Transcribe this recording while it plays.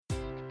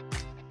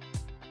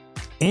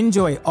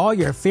Enjoy all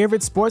your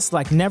favorite sports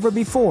like never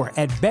before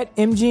at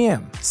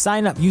BetMGM.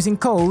 Sign up using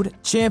code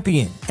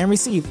CHAMPION and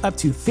receive up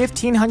to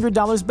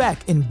 $1,500 back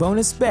in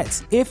bonus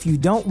bets if you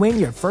don't win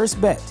your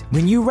first bet.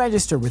 When you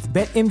register with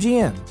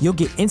BetMGM, you'll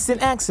get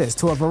instant access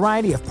to a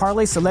variety of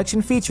parlay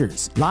selection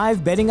features,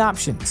 live betting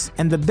options,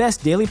 and the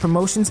best daily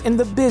promotions in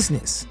the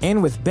business.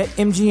 And with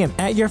BetMGM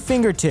at your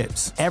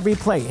fingertips, every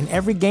play and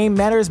every game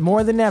matters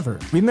more than ever.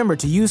 Remember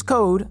to use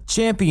code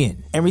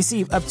CHAMPION and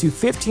receive up to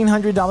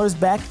 $1,500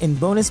 back in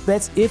bonus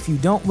bets if you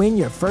don't win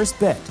your first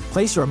bet.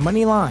 Place your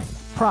money line,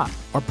 prop,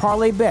 or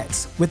parlay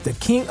bets with the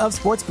king of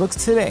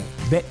sportsbooks today.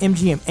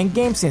 BetMGM and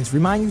GameSense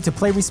remind you to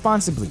play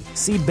responsibly.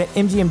 See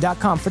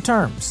BetMGM.com for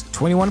terms.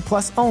 21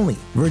 plus only.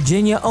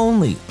 Virginia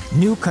only.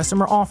 New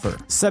customer offer.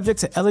 Subject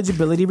to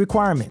eligibility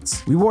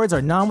requirements. Rewards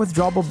are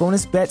non-withdrawable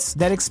bonus bets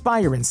that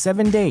expire in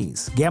 7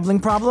 days. Gambling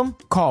problem?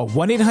 Call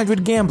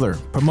 1-800-GAMBLER.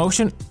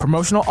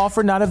 Promotional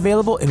offer not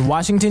available in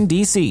Washington,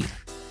 D.C.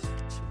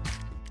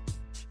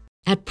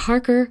 At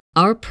Parker,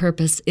 our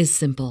purpose is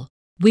simple.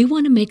 We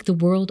want to make the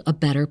world a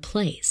better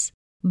place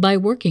by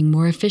working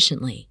more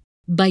efficiently,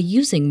 by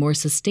using more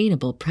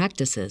sustainable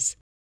practices,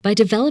 by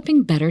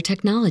developing better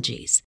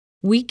technologies.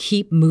 We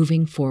keep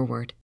moving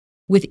forward.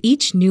 With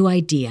each new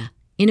idea,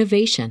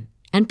 innovation,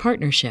 and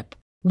partnership,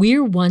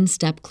 we're one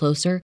step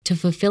closer to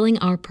fulfilling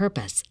our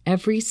purpose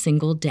every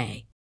single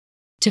day.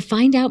 To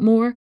find out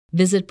more,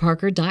 visit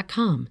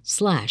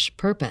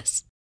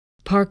parker.com/purpose.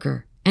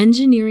 Parker,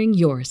 engineering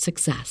your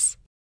success.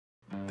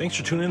 Thanks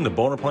for tuning in to the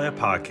Boner Planet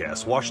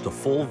Podcast. Watch the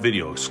full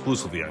video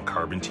exclusively on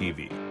Carbon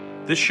TV.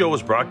 This show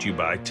is brought to you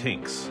by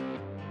Tinks,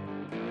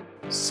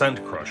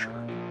 Scent Crusher,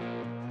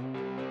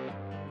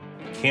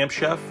 Camp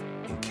Chef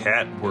and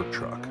Cat Work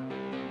Truck,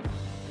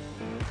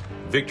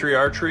 Victory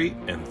Archery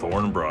and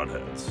Thorn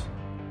Broadheads,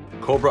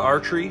 Cobra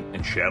Archery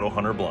and Shadow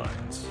Hunter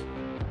Blinds,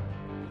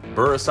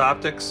 Burris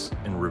Optics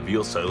and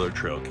Reveal Cellular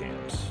Trail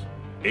Cams,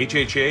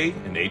 HHA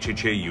and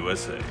HHA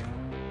USA.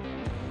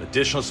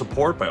 Additional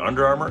support by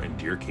Under Armour and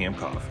Deer Camp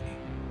Coffee.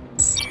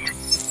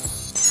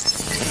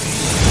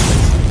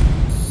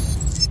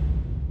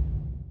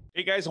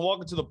 Hey guys, and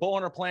welcome to the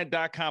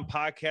bowhunterplanet.com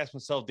podcast.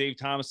 Myself, Dave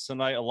Thomas,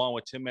 tonight, along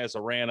with Tim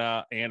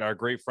Mazarana and our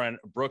great friend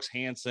Brooks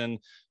Hansen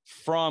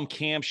from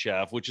Camp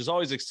Chef, which is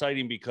always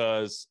exciting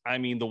because, I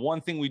mean, the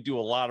one thing we do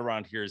a lot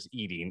around here is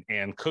eating,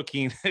 and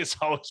cooking is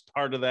always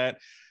part of that.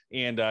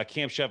 And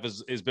Camp Chef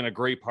has been a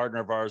great partner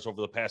of ours over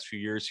the past few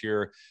years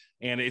here.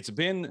 And it's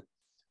been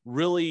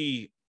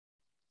really,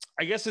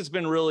 I guess it's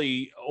been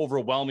really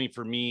overwhelming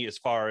for me as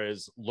far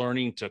as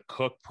learning to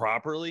cook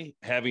properly,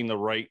 having the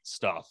right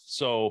stuff.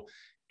 So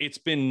it's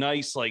been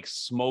nice, like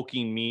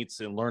smoking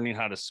meats and learning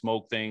how to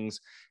smoke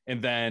things,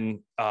 and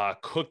then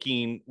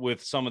cooking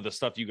with some of the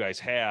stuff you guys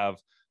have,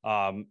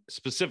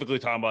 specifically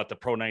talking about the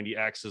Pro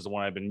 90X is the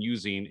one I've been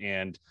using.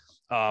 And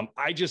I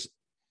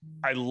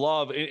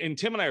love, and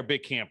Tim and I are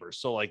big campers.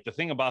 So like the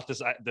thing about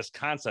this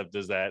concept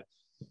is that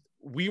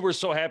we were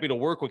so happy to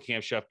work with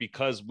Camp Chef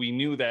because we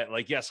knew that,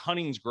 like, yes,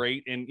 hunting's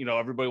great. And, you know,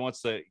 everybody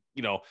wants to,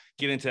 you know,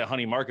 get into the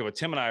hunting market, but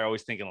Tim and I are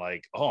always thinking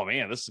like, oh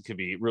man, this could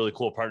be a really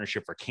cool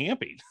partnership for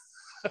camping.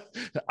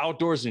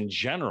 Outdoors in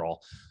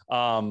general.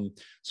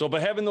 But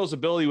having those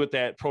ability with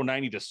that Pro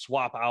 90 to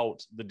swap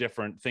out the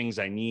different things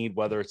I need,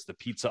 whether it's the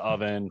pizza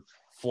oven,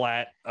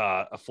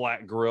 a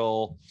flat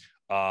grill,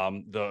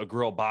 the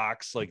grill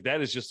box, like that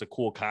is just a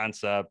cool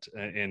concept.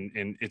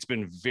 And it's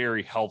been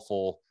very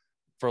helpful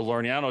for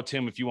learning. I don't know,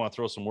 Tim, if you want to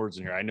throw some words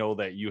in here. I know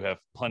that you have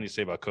plenty to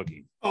say about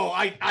cooking. Oh,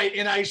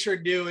 I sure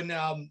do. And,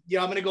 I'm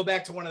going to go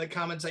back to one of the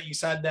comments that you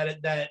said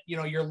that, you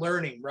know, you're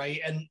learning, right.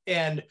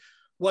 And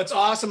what's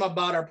awesome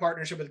about our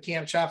partnership with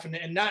Camp Chef,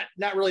 and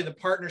not really the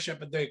partnership,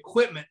 but the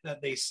equipment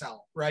that they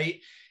sell,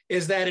 right,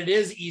 is that it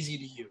is easy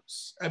to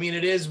use. I mean,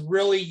 it is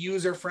really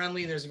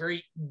user-friendly. There's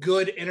very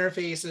good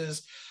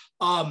interfaces.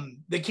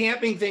 The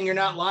camping thing, you're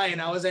not lying.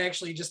 I was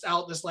actually just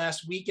out this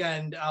last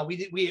weekend.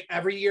 We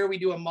every year we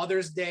do a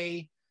Mother's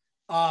Day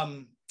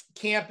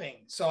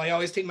camping. So I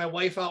always take my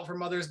wife out for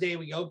Mother's Day.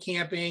 We go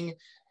camping.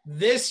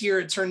 This year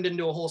it turned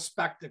into a whole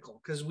spectacle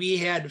because we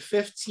had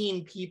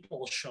 15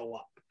 people show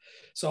up.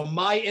 So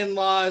my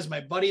in-laws, my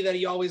buddy that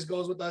he always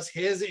goes with us,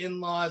 his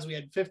in-laws, we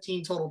had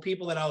 15 total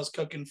people that I was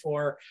cooking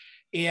for.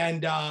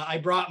 And I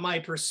brought my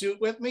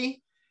Pursuit with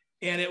me,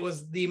 and it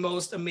was the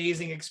most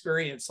amazing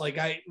experience. Like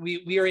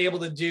we were able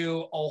to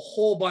do a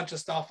whole bunch of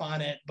stuff on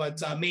it, but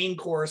main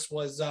course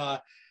was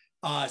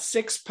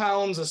 6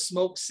 pounds of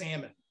smoked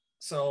salmon.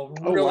 So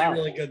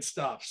really good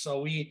stuff.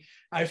 So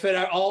I fit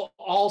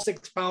all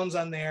 6 pounds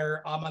on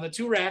there on the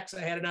 2 racks.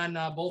 I had it on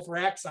both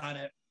racks on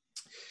it.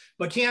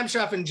 But Camp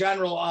Chef in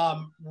general,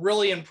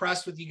 really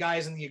impressed with you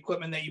guys and the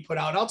equipment that you put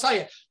out. And I'll tell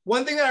you,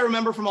 one thing that I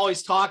remember from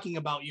always talking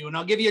about you, and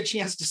I'll give you a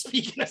chance to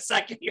speak in a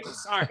second here,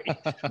 sorry.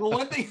 But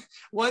one thing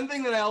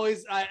that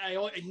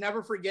I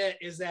never forget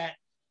is that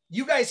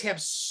you guys have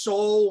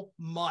so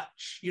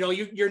much. You know,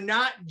 you're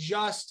not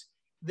just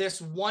this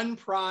one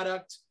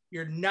product.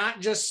 You're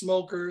not just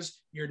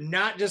smokers. You're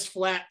not just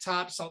flat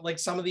tops like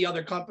some of the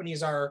other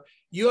companies are.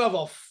 You have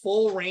a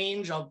full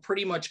range of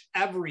pretty much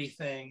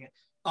everything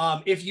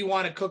If you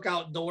want to cook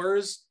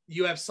outdoors,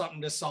 you have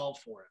something to solve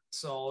for it.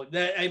 So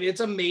that, I mean,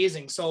 it's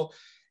amazing. So,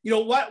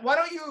 why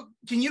don't you,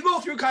 can you go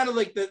through kind of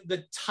like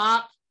the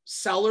top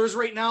sellers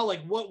right now?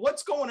 Like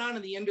what's going on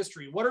in the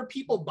industry? What are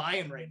people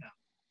buying right now?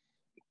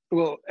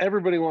 Well,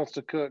 everybody wants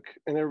to cook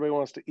and everybody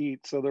wants to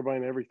eat, so they're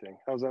buying everything.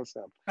 How's that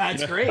sound?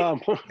 That's great.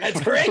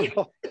 That's great.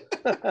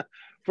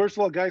 First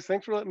of all, guys,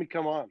 thanks for letting me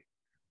come on.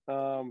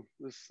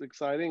 This is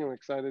exciting. I'm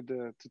excited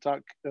to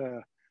talk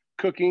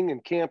cooking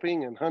and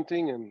camping and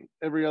hunting and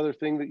every other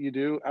thing that you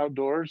do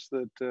outdoors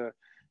that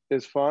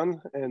is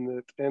fun and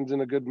that ends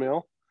in a good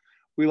meal.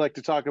 We like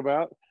to talk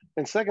about.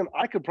 And second,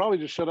 I could probably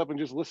just shut up and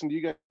just listen to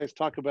you guys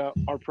talk about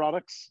our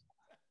products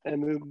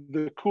and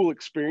the cool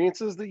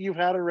experiences that you've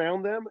had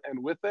around them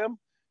and with them,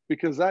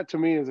 because that to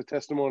me is a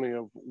testimony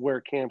of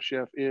where Camp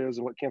Chef is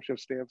and what Camp Chef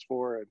stands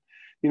for. And,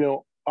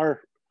 if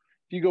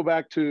you go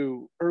back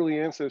to early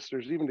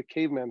ancestors, even to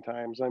caveman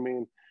times, I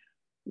mean,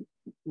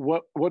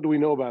 what do we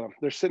know about them?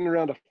 They're sitting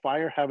around a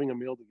fire having a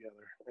meal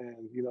together.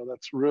 And,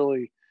 that's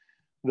really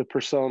the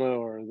persona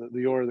or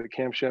the aura that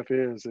Camp Chef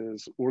is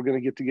we're going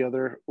to get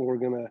together, we're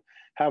going to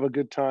have a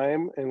good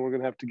time, and we're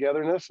going to have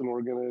togetherness, and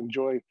we're going to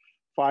enjoy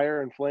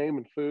fire and flame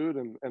and food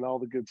and all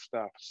the good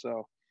stuff.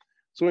 So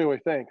anyway,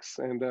 thanks.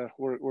 And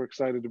we're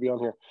excited to be on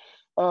here.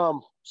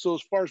 So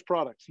as far as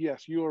products,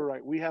 yes, you are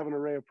right. We have an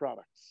array of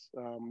products.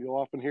 You'll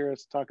often hear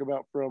us talk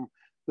about from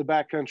the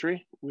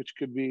backcountry, which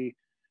could be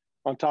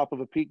on top of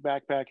a peak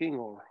backpacking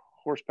or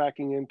horse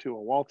packing into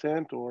a wall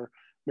tent, or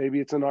maybe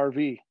it's an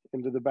RV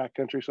into the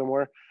backcountry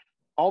somewhere,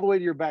 all the way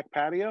to your back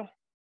patio,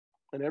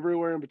 and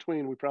everywhere in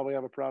between, we probably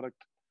have a product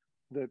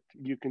that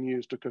you can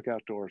use to cook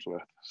outdoors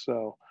with.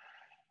 So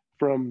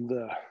from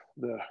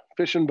the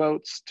fishing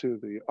boats to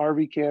the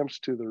RV camps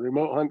to the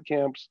remote hunt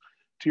camps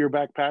to your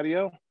back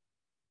patio,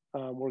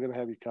 we're going to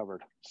have you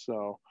covered.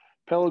 So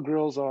pellet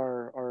grills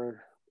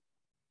are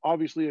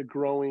obviously a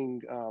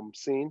growing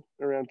scene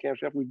around Camp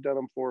Chef. We've done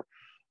them for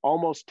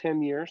almost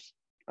 10 years.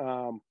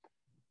 And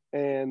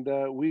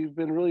we've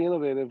been really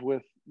innovative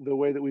with the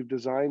way that we've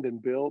designed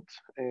and built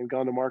and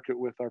gone to market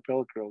with our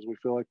pellet grills. We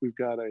feel like we've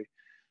got a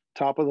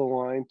top of the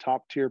line,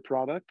 top tier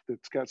product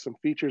that's got some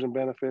features and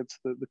benefits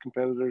that the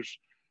competitors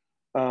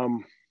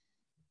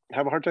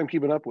have a hard time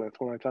keeping up with.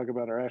 When I talk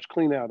about our ash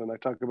clean out and I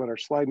talk about our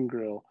sliding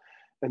grill,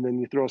 and then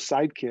you throw a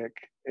sidekick,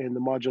 and the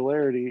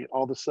modularity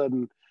all of a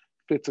sudden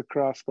fits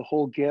across the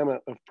whole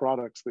gamut of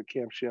products that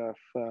Camp Chef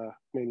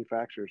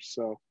manufactures.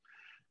 So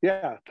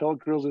yeah, pellet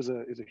grills is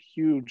a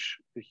huge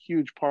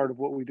part of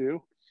what we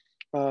do.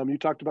 You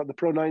talked about the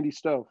Pro 90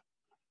 stove.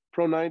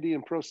 Pro 90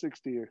 and Pro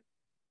 60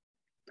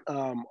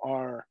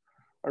 are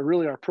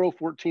really our Pro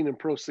 14 and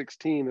Pro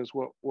 16 is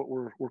what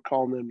we're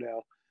calling them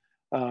now,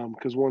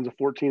 because one's a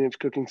 14-inch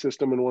cooking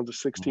system and one's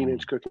a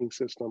 16-inch cooking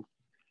system.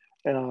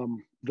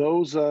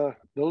 Those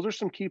are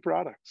some key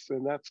products,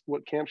 and that's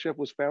what Camp Chef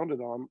was founded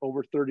on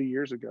over 30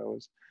 years ago.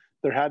 Is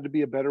there had to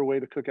be a better way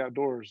to cook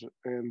outdoors.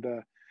 And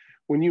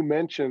when you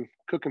mention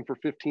cooking for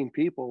 15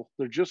 people,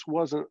 there just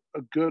wasn't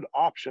a good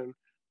option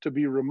to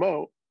be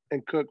remote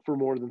and cook for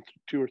more than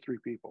 2 or 3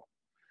 people.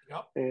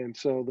 Yep. And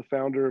so the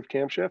founder of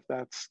Camp Chef,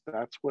 that's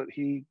what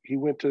he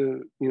went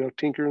to,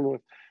 tinkering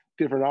with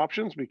different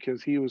options,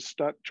 because he was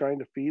stuck trying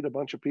to feed a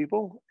bunch of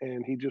people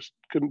and he just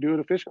couldn't do it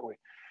efficiently.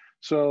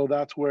 So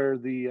that's where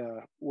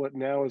the what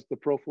now is the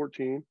Pro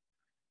 14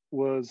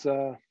 was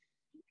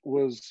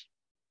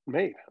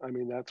made. I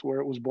mean, that's where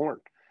it was born,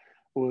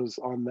 was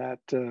on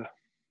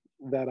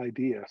that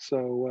idea.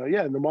 So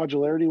yeah, and the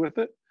modularity with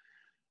it.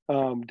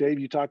 Dave,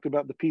 you talked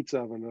about the pizza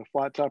oven, a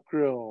flat top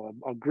grill,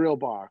 a grill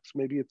box.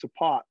 Maybe it's a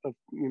pot of,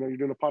 you're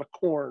doing a pot of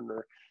corn,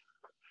 or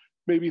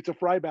maybe it's a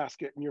fry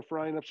basket and you're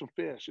frying up some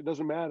fish. It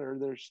doesn't matter.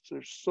 There's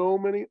so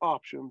many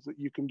options that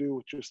you can do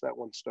with just that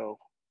one stove.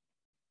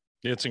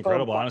 Yeah, it's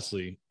incredible,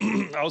 honestly.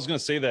 I was going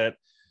to say that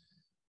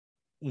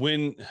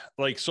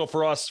so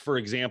for us, for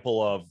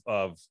example,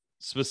 of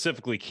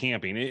specifically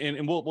camping,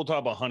 and we'll talk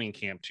about hunting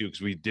camp too,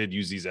 because we did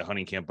use these at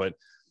hunting camp, but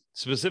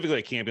specifically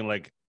at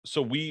camping,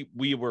 so we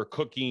were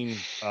cooking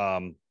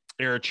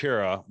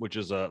arrachera, which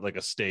is a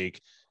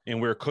steak,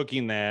 and we were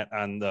cooking that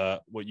on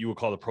what you would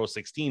call the Pro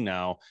 16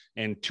 now,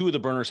 and 2 of the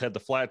burners had the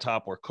flat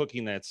top. We're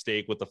cooking that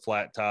steak with the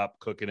flat top,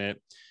 cooking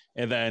it.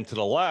 And then to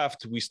the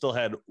left, we still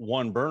had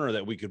one burner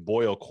that we could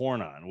boil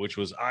corn on, which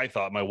was, I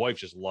thought, my wife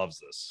just loves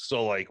this.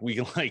 So we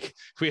can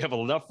we have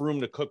enough room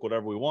to cook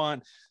whatever we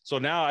want. So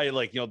now I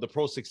the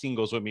Pro 16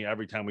 goes with me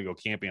every time we go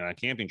camping on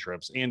camping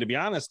trips. And to be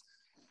honest,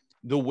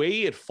 the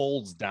way it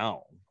folds down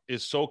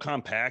is so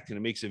compact, and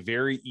it makes it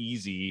very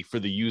easy for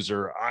the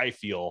user, I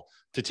feel,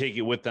 to take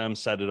it with them,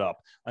 set it up.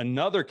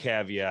 Another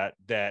caveat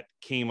that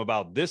came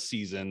about this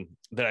season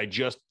that I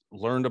just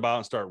learned about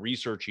and start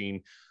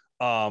researching,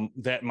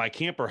 that my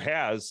camper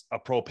has a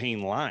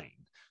propane line.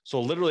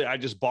 So literally I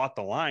just bought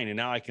the line, and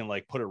now I can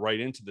put it right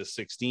into the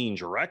 16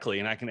 directly,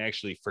 and I can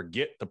actually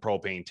forget the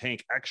propane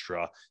tank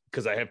extra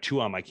because I have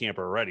 2 on my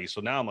camper already.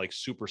 So now I'm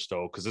super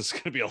stoked, because it's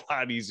going to be a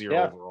lot easier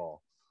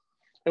overall.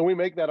 And we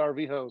make that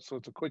RV hose, so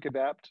it's a quick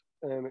adapt,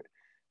 and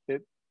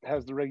it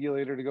has the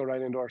regulator to go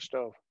right into our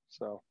stove.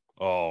 So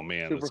Oh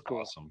man, Super that's cool.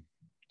 awesome.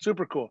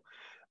 Super cool.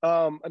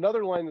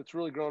 Another line that's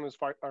really grown is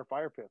our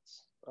fire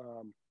pits.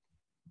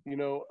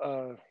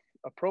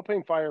 A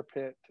propane fire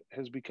pit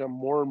has become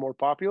more and more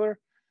popular,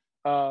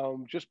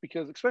 just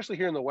because, especially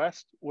here in the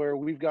West, where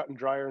we've gotten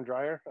drier and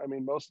drier. I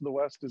mean, most of the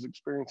West is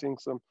experiencing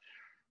some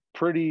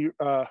pretty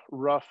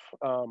rough,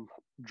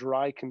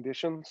 dry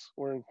conditions.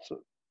 We're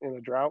in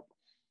a drought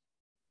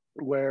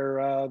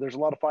where there's a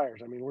lot of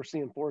fires. I mean, we're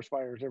seeing forest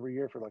fires every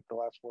year for like the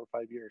last 4 or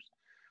 5 years,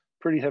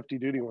 pretty hefty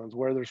duty ones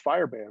where there's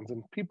fire bans,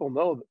 and people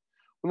know that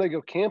when they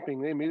go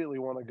camping, they immediately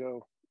want to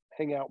go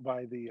hang out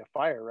by the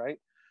fire, right?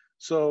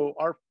 So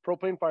our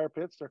propane fire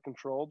pits are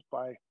controlled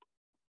by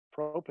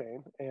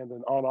propane and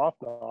an on-off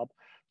knob.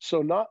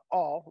 So not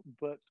all,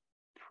 but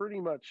pretty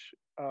much,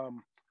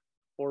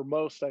 or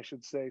most, I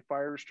should say,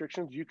 fire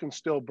restrictions, you can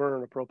still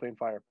burn a propane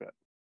fire pit,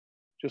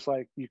 just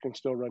like you can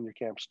still run your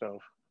camp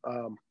stove.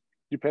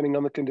 Depending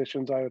on the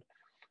conditions, I would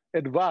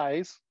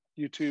advise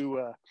you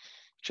to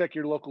check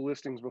your local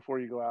listings before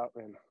you go out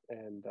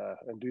and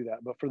do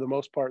that. But for the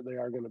most part, they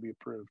are going to be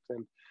approved,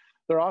 and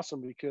they're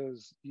awesome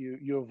because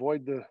you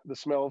avoid the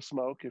smell of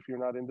smoke if you're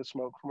not into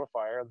smoke from a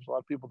fire. There's a lot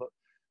of people that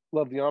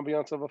love the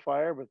ambiance of a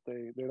fire, but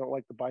they don't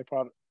like the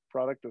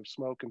byproduct of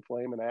smoke and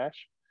flame and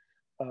ash.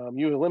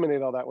 You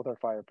eliminate all that with our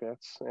fire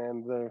pits,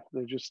 and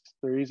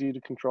they're easy to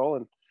control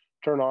and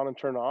turn on and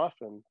turn off,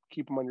 and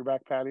keep them on your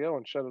back patio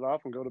and shut it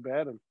off and go to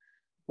bed and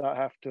not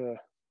have to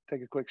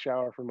take a quick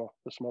shower from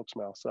the smoke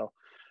smell. So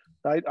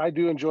I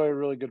do enjoy a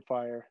really good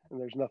fire,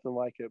 and there's nothing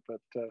like it, but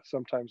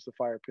sometimes the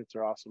fire pits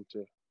are awesome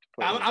to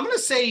put I'm going to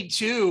say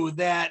too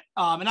that,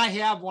 and I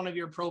have one of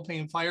your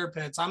propane fire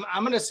pits. I'm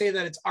going to say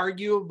that it's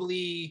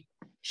arguably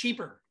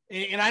cheaper,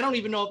 and I don't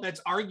even know if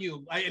that's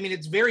arguable. I mean,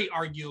 it's very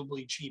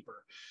arguably cheaper.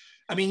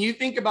 I mean, you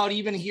think about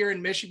even here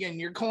in Michigan,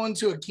 you're going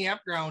to a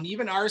campground,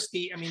 even our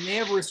state. I mean, they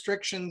have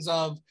restrictions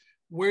of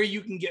where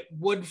you can get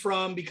wood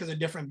from because of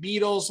different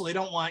beetles. So they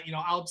don't want,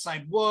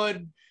 outside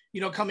wood,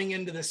 coming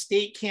into the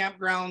state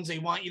campgrounds. They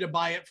want you to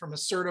buy it from a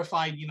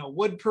certified,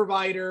 wood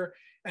provider.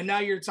 And now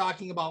you're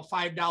talking about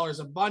 $5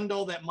 a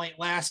bundle that might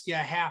last you a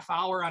half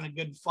hour on a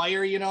good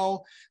fire,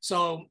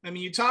 So, I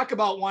mean, you talk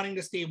about wanting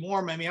to stay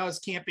warm. I mean, I was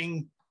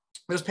camping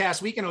this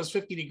past weekend, it was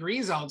 50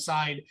 degrees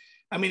outside.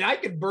 I mean, I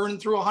could burn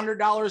through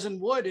 $100 in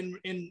wood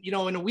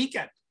in a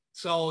weekend.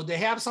 So to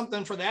have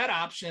something for that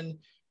option,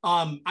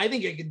 I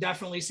think it could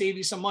definitely save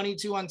you some money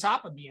too, on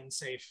top of being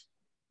safe.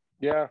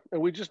 Yeah.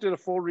 And we just did a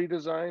full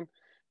redesign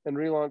and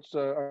relaunched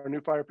our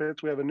new fire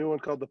pits. We have a new one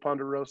called the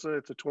Ponderosa.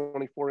 It's a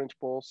 24-inch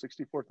bowl,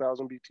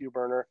 64,000 BTU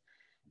burner,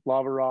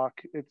 lava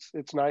rock.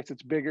 It's nice.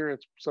 It's bigger.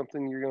 It's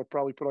something you're going to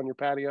probably put on your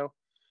patio.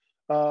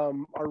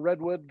 Our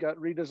Redwood got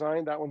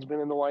redesigned. That one's been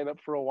in the lineup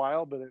for a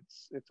while, but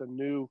it's a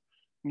new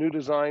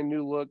design,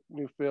 new look,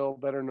 new feel,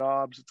 better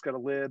knobs. It's got a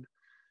lid.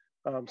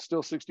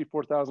 Still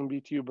 64,000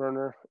 BTU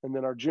burner. And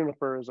then our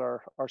Juniper is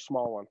our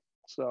small one.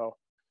 So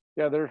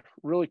yeah, they're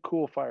really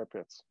cool fire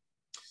pits.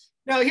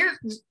 Now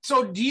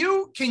so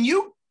can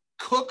you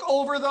cook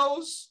over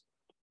those?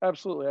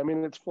 Absolutely. I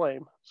mean, it's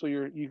flame, so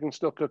you can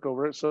still cook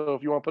over it. So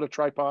if you want to put a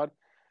tripod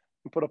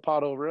and put a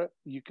pot over it,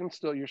 you're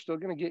still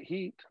going to get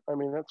heat. I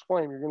mean, that's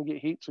flame. You're going to get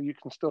heat, so you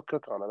can still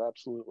cook on it.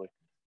 Absolutely.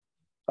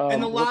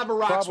 And the lava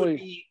rocks would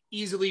be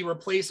easily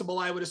replaceable,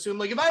 I would assume.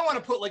 Like if I want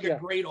to put like a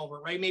grate over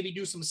it, right? Maybe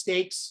do some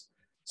steaks.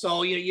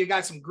 So you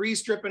got some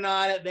grease dripping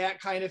on it, that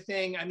kind of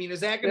thing. I mean,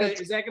 is that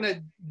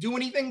gonna do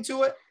anything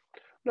to it?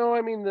 No,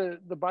 I mean the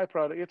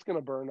byproduct, it's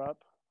gonna burn up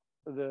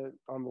on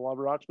the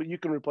lava rocks, but you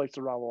can replace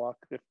the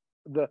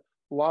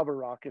lava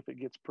rock if it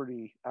gets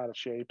pretty out of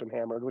shape and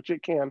hammered, which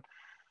it can.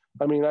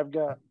 I mean,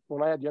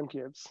 when I had young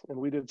kids and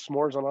we did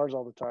s'mores on ours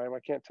all the time, I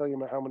can't tell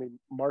you how many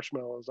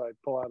marshmallows I'd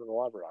pull out of the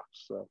lava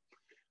rocks. So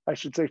I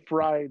should say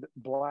fried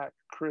black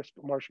crisp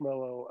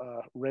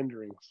marshmallow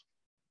renderings.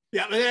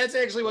 Yeah, that's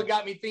actually what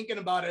got me thinking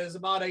about it. Is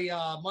about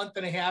a month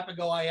and a half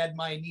ago, I had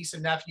my niece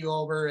and nephew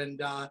over,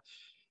 and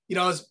it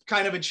was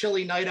kind of a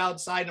chilly night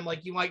outside. And I'm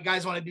like,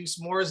 guys want to do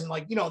s'mores? And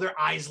like, their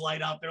eyes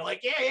light up. They're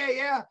like,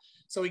 yeah.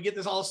 So we get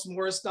this all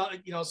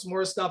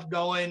s'more stuff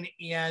going,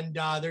 and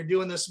they're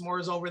doing the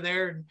s'mores over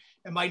there.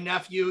 And my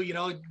nephew,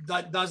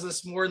 does the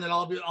s'more, and then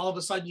all of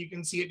a sudden you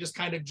can see it just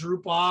kind of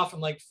droop off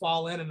and like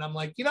fall in. And I'm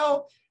like,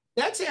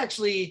 that's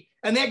actually,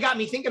 and that got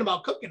me thinking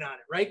about cooking on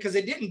it, right? Because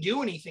it didn't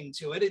do anything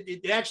to it.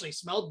 It actually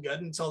smelled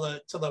good until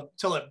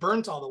it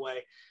burnt all the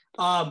way.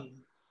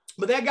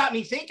 But that got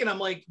me thinking. I'm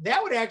like,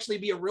 that would actually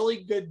be a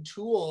really good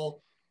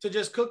tool to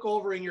just cook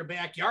over in your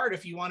backyard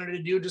if you wanted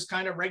to do just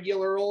kind of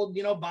regular old,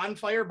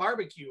 bonfire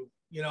barbecue.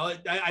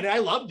 I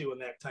love doing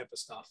that type of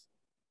stuff.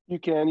 You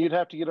can. You'd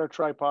have to get our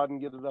tripod and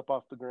get it up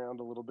off the ground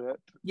a little bit.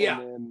 Yeah.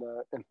 And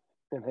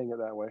hang it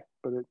that way.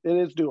 But it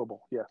is doable.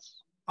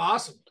 Yes.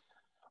 Awesome.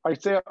 I'd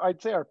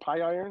say our pie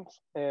irons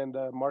and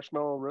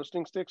marshmallow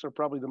roasting sticks are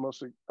probably the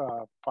most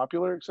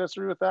popular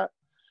accessory with that,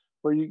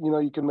 where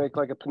you can make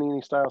like a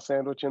panini style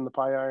sandwich in the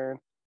pie iron,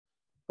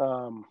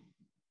 and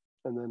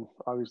then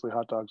obviously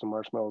hot dogs and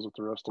marshmallows with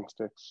the roasting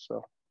sticks.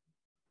 So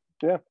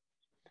yeah,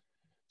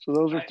 so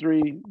those are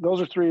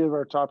three of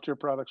our top tier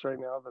products right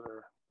now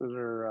that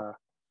are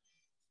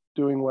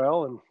doing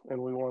well,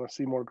 and we want to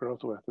see more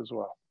growth with as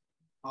well.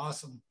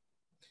 Awesome.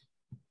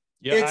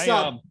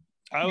 Yeah,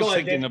 I was ahead,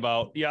 thinking Dave.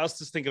 about, I was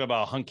just thinking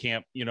about Hunt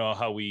Camp, you know,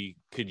 how we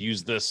could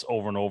use this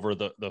over and over,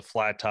 the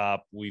flat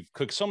top. We've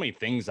cooked so many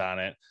things on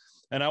it.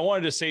 And I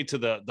wanted to say to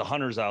the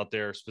hunters out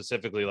there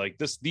specifically, like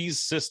these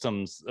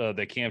systems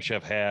that Camp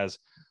Chef has,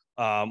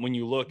 when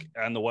you look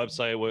on the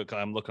website,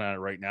 I'm looking at it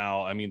right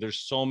now. I mean, there's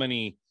so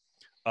many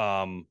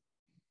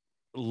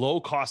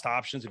low cost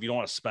options if you don't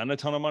want to spend a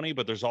ton of money,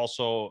 but there's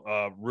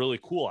also really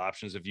cool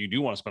options if you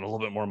do want to spend a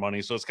little bit more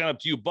money. So it's kind of up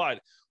to you. But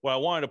what I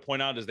wanted to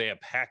point out is they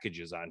have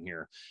packages on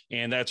here,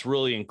 and that's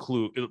really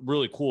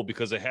cool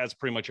because it has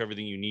pretty much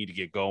everything you need to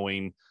get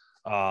going,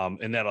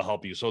 and that'll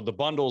help you. So the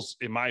bundles,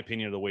 in my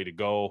opinion, are the way to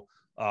go.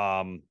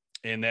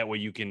 And that way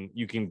you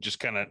can just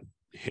kind of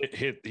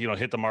hit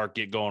the mark,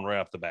 get going right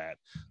off the bat.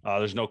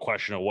 There's no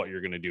question of what you're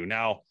going to do.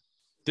 Now,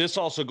 this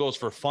also goes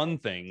for fun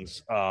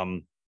things.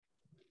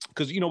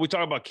 Because, we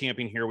talk about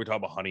camping here, we talk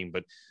about hunting,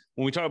 but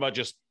when we talk about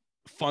just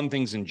fun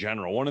things in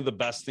general, one of the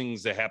best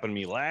things that happened to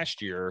me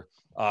last year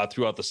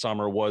throughout the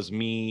summer was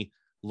me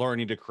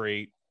learning to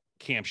create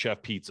Camp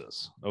Chef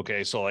pizzas.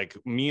 Okay. So like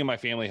me and my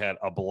family had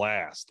a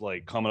blast,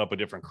 like coming up with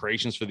different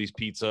creations for these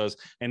pizzas.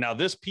 And now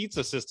this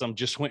pizza system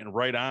just went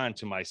right on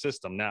to my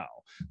system now,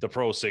 the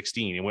Pro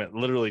 16. It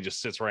literally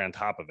just sits right on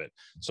top of it.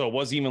 So it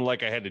wasn't even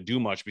like I had to do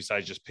much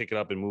besides just pick it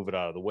up and move it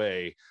out of the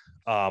way.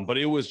 But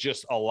it was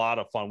just a lot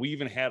of fun. We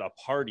even had a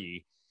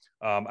party.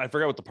 I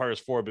forgot what the party was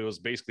for, but it was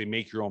basically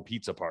make your own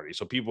pizza party.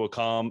 So people would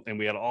come and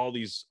we had all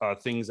these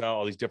things out,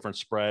 all these different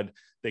spread.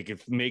 They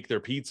could make their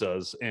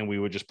pizzas and we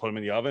would just put them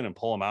in the oven and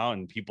pull them out,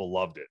 and people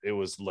loved it. It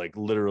was like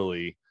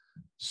literally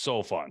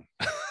so fun.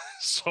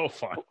 So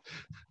fun.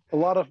 A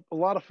lot of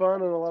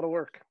fun and a lot of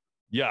work.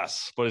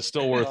 Yes, but it's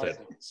still worth it.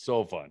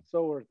 So fun.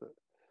 So worth it.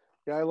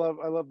 Yeah, I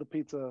love the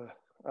pizza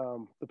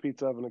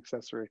oven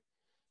accessory.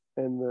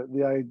 And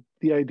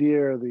the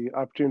idea or the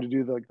opportunity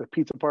to do the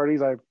pizza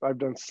parties, I've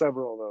done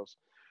several of those,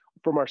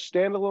 from our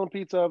standalone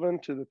pizza oven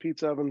to the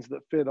pizza ovens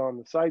that fit on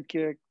the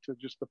Sidekick to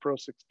just the Pro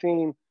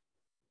 16.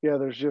 Yeah,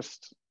 there's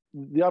just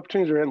the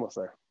opportunities are endless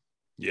there.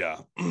 Yeah,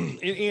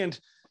 and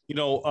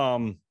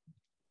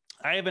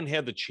I haven't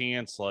had the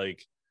chance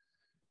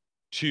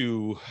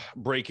to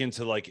break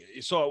into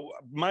so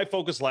my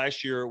focus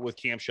last year with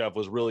Camp Chef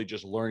was really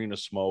just learning to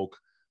smoke,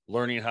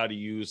 learning how to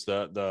use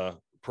the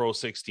Pro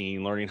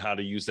 16, learning how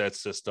to use that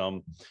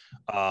system.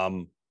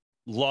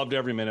 Loved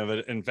every minute of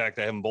it. In fact,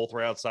 I have them both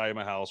right outside of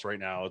my house right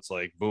now. It's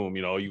like, boom,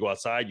 you go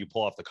outside, you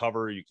pull off the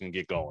cover, you can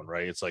get going,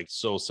 right? It's like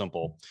so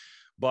simple.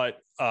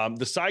 But the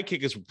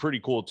Sidekick is pretty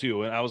cool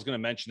too. And I was going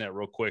to mention that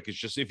real quick. It's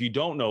just, if you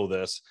don't know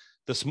this,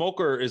 the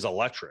smoker is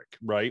electric,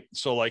 right?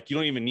 So you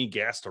don't even need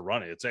gas to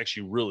run it. It's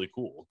actually really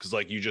cool because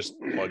you just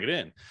plug it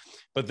in.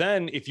 But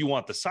then if you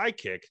want the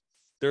Sidekick,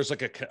 there's a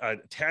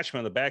attachment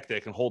on the back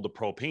that can hold the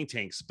propane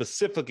tank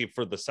specifically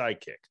for the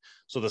Sidekick.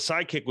 So the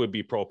Sidekick would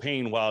be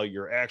propane while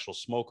your actual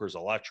smoker is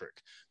electric.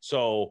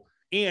 So,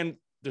 and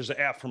there's an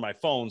app for my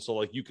phone.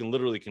 So you can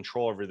literally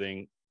control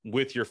everything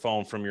with your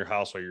phone from your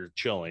house while you're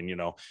chilling,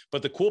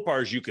 But the cool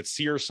part is you could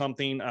sear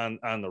something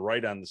on the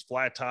right on this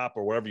flat top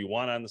or whatever you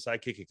want on the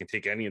Sidekick. It can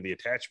take any of the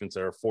attachments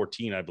that are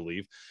 14, I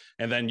believe.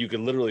 And then you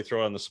can literally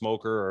throw it on the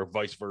smoker or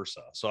vice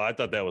versa. So I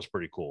thought that was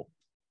pretty cool.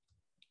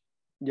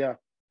 Yeah.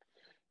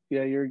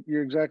 Yeah,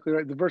 you're exactly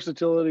right. The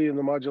versatility and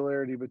the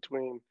modularity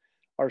between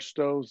our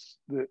stoves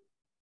that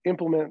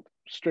implement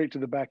straight to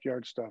the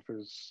backyard stuff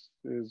is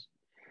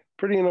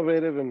pretty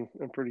innovative and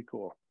pretty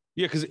cool.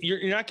 Yeah, because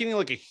you're not getting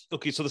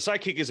okay, so the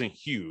Sidekick isn't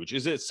huge.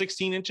 Is it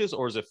 16 inches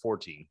or is it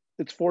 14?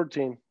 It's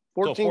 14.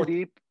 14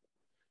 deep.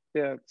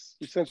 Yeah, it's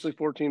essentially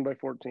 14 by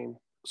 14.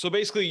 So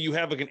basically you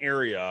have an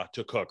area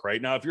to cook,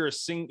 right? Now, if you're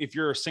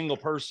a single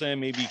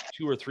person, maybe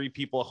 2 or 3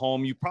 people at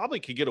home, you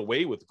probably could get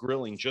away with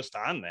grilling just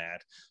on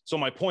that. So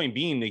my point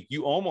being that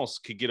you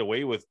almost could get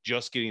away with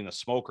just getting the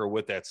smoker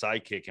with that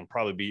Sidekick and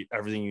probably be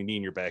everything you need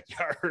in your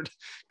backyard.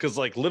 Because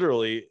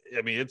literally,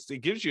 I mean,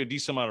 it gives you a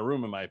decent amount of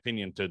room, in my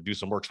opinion, to do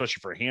some work,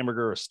 especially for a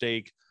hamburger, a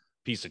steak,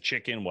 piece of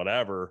chicken,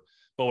 whatever.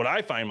 But what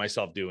I find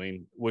myself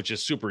doing, which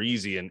is super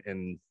easy,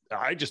 and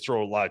I just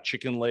throw a lot of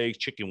chicken legs,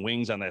 chicken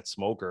wings on that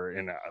smoker,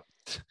 and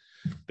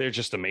they're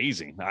just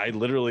amazing. I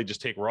literally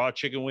just take raw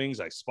chicken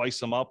wings, I spice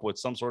them up with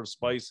some sort of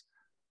spice,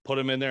 put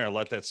them in there, and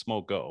let that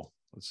smoke go.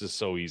 It's just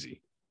so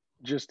easy.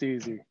 Just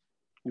easy.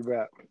 You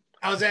bet.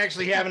 I was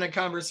actually having a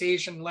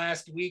conversation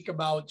last week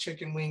about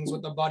chicken wings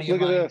with a buddy of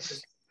mine.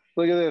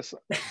 Look at this.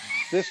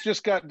 This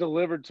just got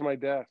delivered to my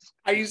desk.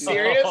 Are you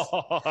serious?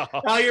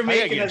 Now you're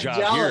making us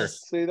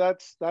jealous. See,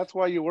 that's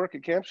why you work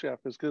at Camp Chef,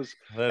 is because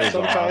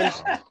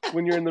sometimes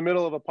when you're in the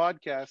middle of a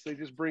podcast, they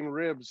just bring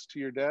ribs to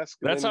your desk.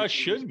 That's how it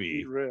should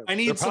be. I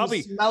need some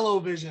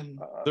smell-o-vision.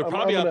 They're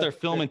probably out there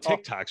filming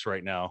TikToks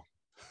right now.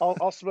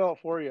 I'll smell it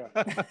for you.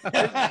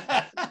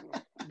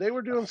 They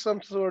were doing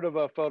some sort of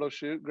a photo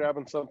shoot,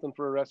 grabbing something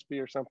for a recipe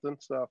or something.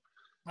 So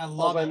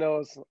all I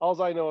know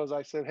is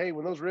I said, hey,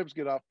 when those ribs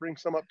get off, bring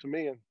some up to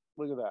me, and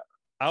look at that.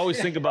 I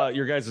always think about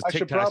your guys' TikToks. I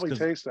should probably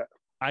taste that.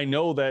 I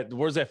know that.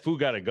 Where's that food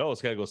got to go?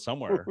 It's got to go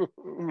somewhere.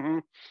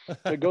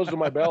 It goes to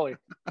my belly.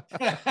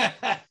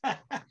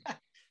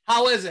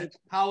 How is it?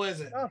 How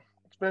is it? Oh,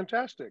 it's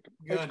fantastic.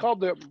 Good.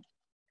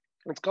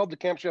 It's called the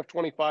Camp Chef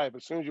 25.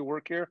 As soon as you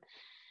work here,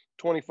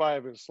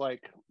 25 is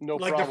like no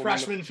like problem. The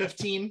freshman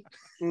 15.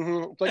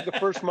 It's like the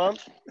first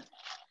month.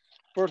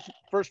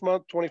 First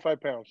month, 25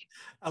 pounds.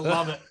 I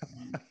love it.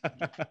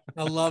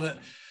 I love it.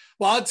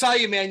 Well, I'll tell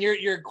you, man,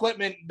 your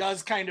equipment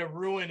does kind of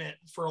ruin it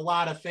for a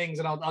lot of things.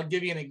 And I'll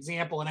give you an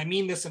example. And I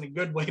mean this in a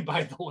good way,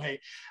 by the way.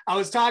 I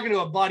was talking to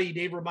a buddy,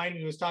 Dave reminded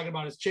me, he was talking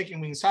about his chicken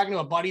wings, talking to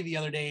a buddy the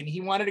other day, and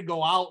he wanted to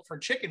go out for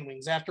chicken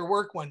wings after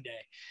work one day.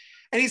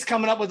 And he's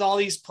coming up with all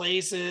these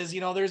places,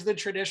 there's the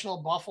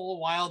traditional Buffalo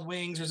Wild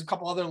Wings. There's a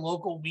couple other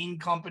local wing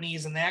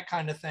companies and that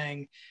kind of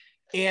thing.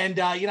 And,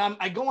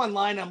 I go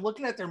online, I'm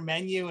looking at their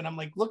menu and I'm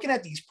like looking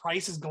at these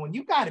prices going,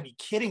 you got to be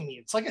kidding me.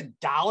 It's like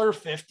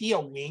 $1.50 a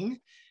wing,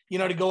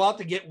 to go out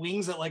to get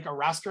wings at like a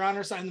restaurant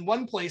or something.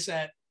 One place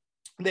that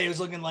they was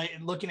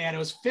looking at, it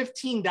was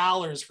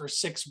 $15 for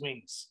 6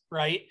 wings.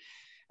 Right.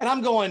 And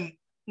I'm going,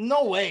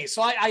 no way.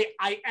 So I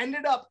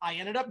ended up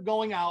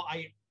going out.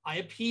 I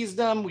appeased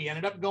them. We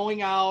ended up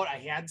going out. I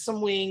had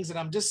some wings and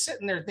I'm just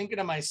sitting there thinking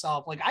to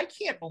myself, like, I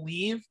can't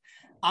believe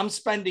I'm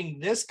spending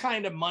this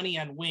kind of money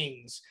on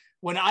wings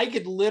when I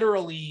could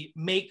literally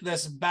make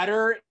this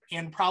better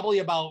and probably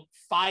about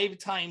 5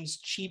 times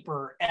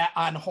cheaper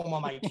on home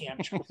on my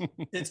Camp Chef.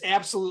 It's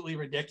absolutely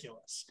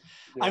ridiculous.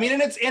 Yeah. I mean,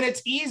 and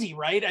it's easy,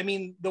 right? I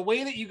mean, the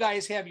way that you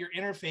guys have your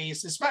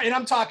interface is, and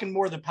I'm talking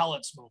more the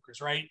pellet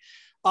smokers, right?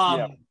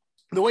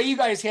 The way you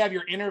guys have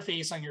your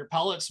interface on your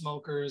pellet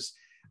smokers,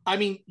 I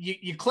mean,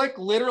 you click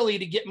literally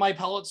to get my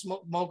pellet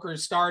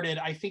smokers started.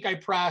 I think I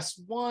press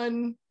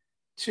 1,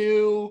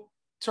 2,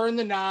 turn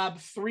the knob,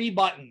 3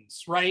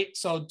 buttons, right?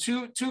 So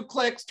two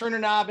clicks, turn a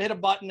knob, hit a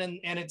button,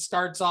 and it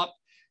starts up.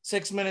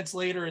 6 minutes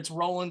later, it's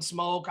rolling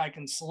smoke. I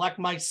can select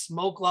my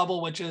smoke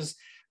level, which is,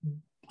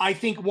 I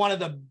think, one of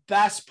the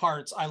best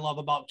parts I love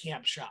about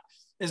Camp Chef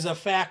is the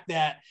fact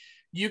that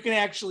you can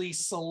actually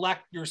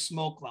select your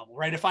smoke level,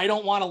 right? If I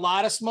don't want a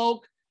lot of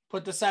smoke,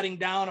 put the setting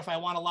down. If I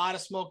want a lot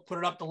of smoke, put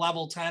it up to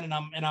level 10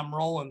 and I'm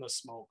rolling the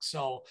smoke.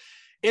 So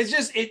it's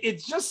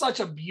just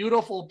such a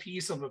beautiful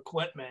piece of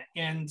equipment.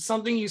 And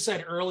something you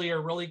said earlier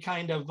really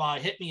kind of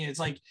hit me. It's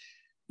like,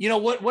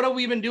 what have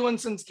we been doing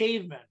since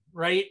cavemen,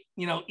 right?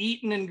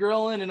 Eating and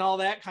grilling and all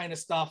that kind of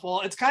stuff.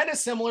 Well, it's kind of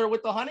similar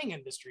with the hunting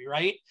industry,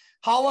 right?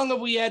 How long have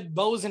we had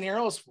bows and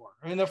arrows for?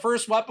 I mean, the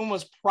first weapon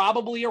was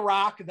probably a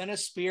rock, then a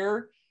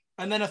spear,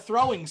 and then a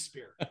throwing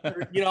spear,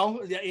 or,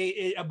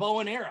 a bow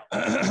and arrow.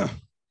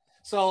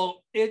 So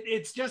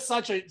it's just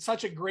such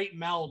a great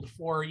meld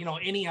for,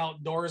 any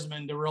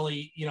outdoorsman to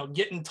really,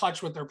 get in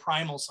touch with their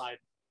primal side.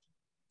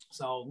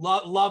 So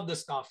love the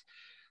stuff.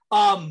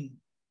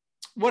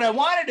 What I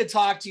wanted to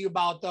talk to you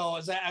about though,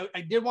 is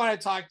I did want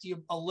to talk to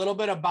you a little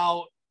bit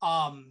about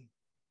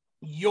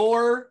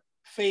your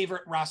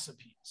favorite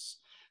recipes.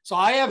 So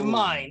I have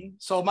mine.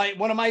 So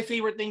one of my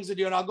favorite things to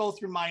do, and I'll go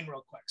through mine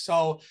real quick.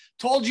 So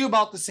told you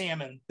about the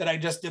salmon that I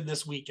just did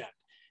this weekend.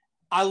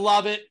 I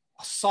love it.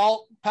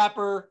 Salt,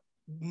 pepper,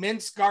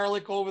 minced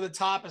garlic over the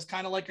top is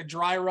kind of like a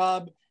dry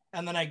rub.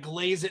 And then I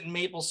glaze it in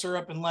maple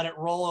syrup and let it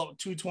roll at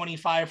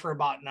 225 for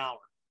about an hour.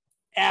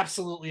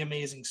 Absolutely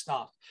amazing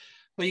stuff.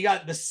 But you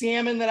got the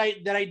salmon that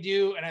I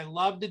do, and I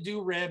love to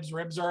do ribs.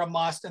 Ribs are a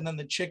must. And then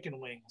the chicken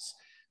wings.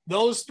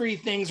 Those 3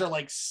 things are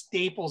like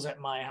staples at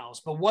my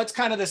house. But what's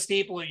kind of the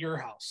staple at your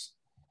house?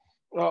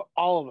 Well,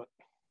 all of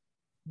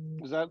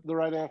it. Is that the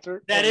right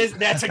answer?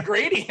 That's a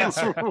great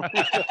answer.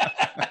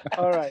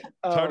 All right.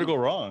 It's hard to go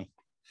wrong.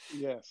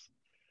 Yes.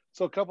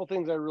 So a couple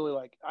things I really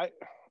like. I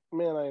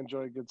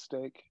enjoy a good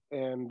steak.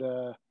 And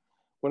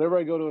whenever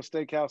I go to a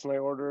steakhouse and I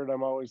order it,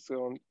 I'm always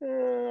going,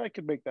 I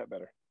could make that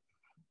better.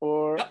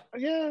 Or,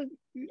 yeah,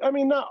 I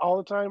mean, not all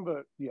the time,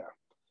 but yeah.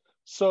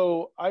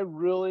 So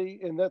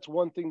and that's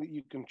one thing that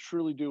you can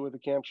truly do with a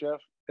Camp Chef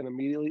and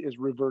immediately is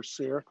reverse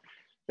sear.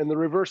 And the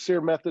reverse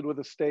sear method with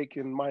a steak,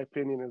 in my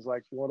opinion, is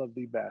like one of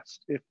the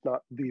best, if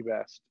not the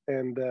best.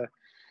 And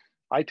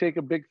I take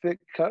a big, thick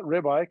cut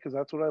ribeye because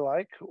that's what I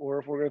like. Or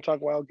if we're going to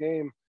talk wild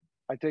game,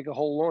 I take a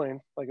whole loin,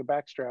 like a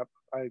backstrap.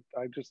 I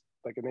just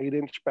like an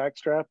 8-inch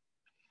backstrap.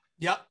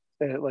 Yep.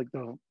 Like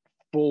the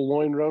full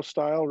loin roast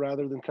style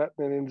rather than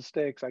cutting it into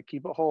steaks. I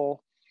keep it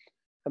whole.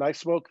 And I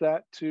smoke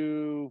that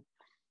to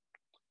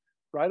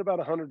right about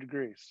 100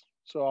 degrees.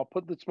 So I'll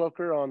put the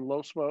smoker on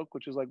low smoke,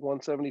 which is like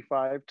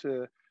 175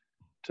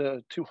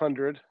 to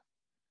 200,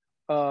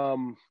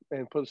 and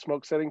put a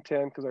smoke setting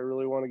 10 because I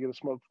really want to get a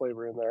smoke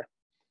flavor in there.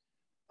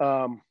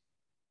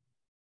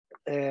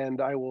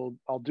 And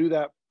I'll do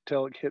that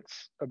till it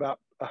hits about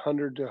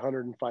 100 to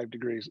 105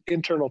 degrees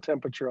internal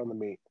temperature on the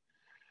meat.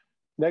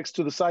 Next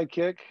to the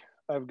sidekick,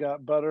 I've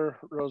got butter,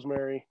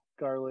 rosemary,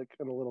 garlic,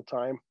 and a little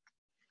thyme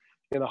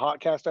in a hot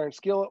cast iron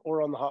skillet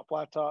or on the hot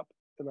flat top.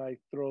 And I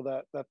throw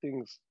that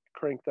thing's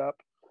cranked up.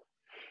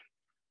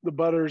 The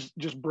butter's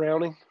just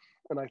browning,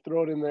 and I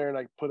throw it in there and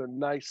I put a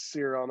nice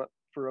sear on it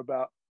for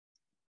about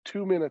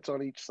 2 minutes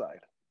on each side.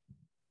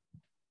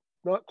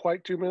 Not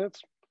quite 2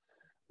 minutes,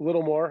 A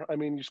little more. I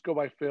mean, you just go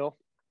by Phil,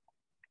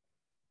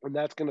 and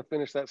that's going to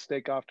finish that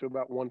steak off to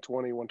about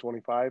 120,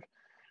 125,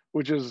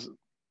 which is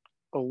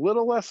a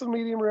little less than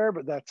medium rare,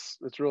 but that's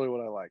really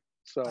what I like.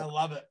 So I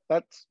love it.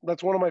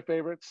 That's one of my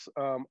favorites.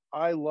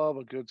 I love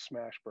a good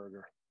smash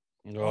burger.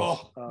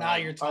 Oh, now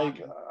you're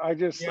talking.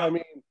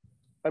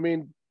 I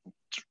mean,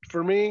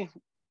 for me,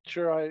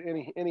 sure,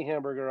 any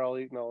hamburger I'll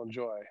eat and I'll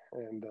enjoy,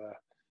 and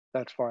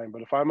that's fine.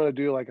 But if I'm going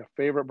to do like a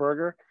favorite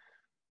burger,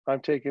 I'm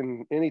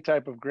taking any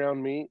type of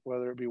ground meat,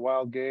 whether it be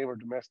wild game or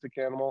domestic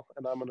animal,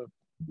 and I'm going to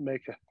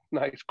make a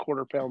nice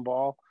quarter-pound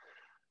ball.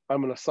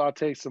 I'm going to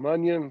saute some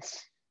onions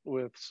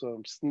with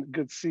some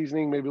good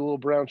seasoning, maybe a little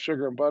brown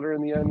sugar and butter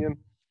in the onion.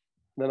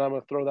 Then I'm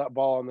going to throw that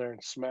ball in there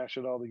and smash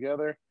it all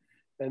together.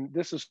 And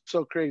this is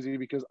so crazy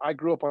because I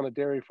grew up on a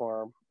dairy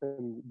farm,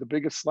 and the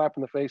biggest slap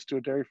in the face to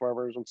a dairy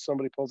farmer is when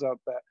somebody pulls out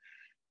that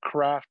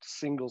Kraft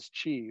singles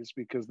cheese,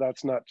 because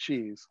that's not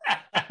cheese.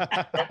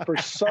 For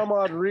some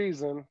odd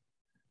reason,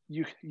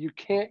 you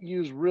can't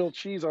use real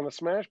cheese on a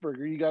smash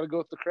burger. You got to go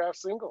with the Kraft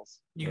singles.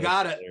 You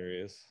got it.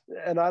 Hilarious.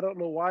 And I don't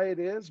know why it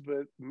is,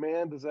 but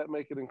man, does that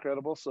make it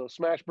incredible. So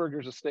smash burger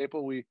is a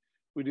staple. We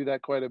do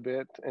that quite a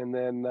bit. And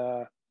then,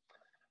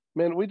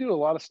 man, we do a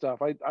lot of stuff.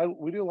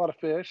 We do a lot of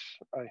fish.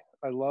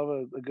 I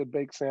love a good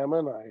baked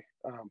salmon.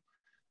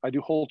 I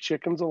do whole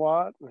chickens a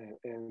lot,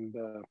 and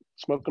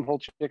smoking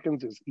whole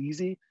chickens is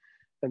easy,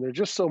 and they're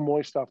just so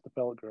moist off the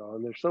pellet grill,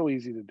 and they're so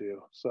easy to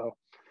do. So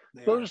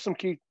those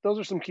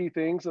are some key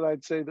things that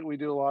I'd say that we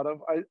do a lot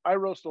of. I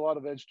roast a lot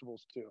of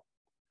vegetables too.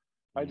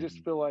 I just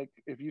feel like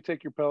if you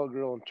take your pellet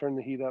grill and turn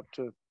the heat up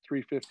to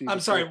 350. I'm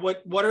sorry,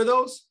 what are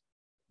those?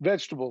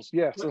 Vegetables,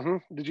 yes.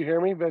 Did you hear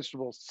me?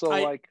 Vegetables. So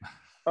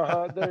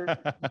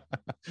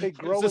they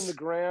grow in the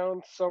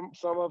ground. Some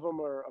of them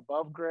are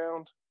above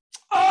ground.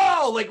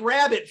 Oh, like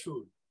rabbit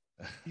food.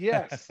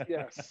 Yes.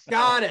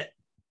 Got it.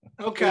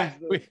 Okay.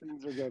 Those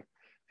things are good.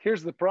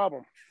 Here's the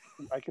problem.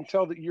 I can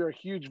tell that you're a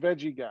huge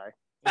veggie guy.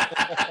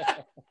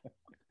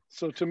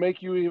 So to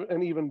make you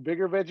an even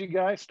bigger veggie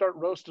guy, start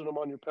roasting them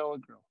on your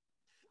pellet grill.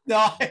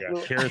 No,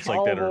 carrots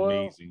like that are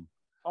amazing.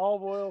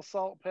 Olive oil,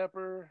 salt,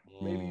 pepper.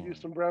 Maybe you do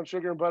some brown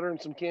sugar and butter and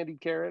some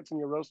candied carrots, and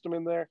you roast them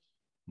in there.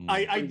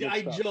 I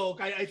joke.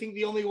 I think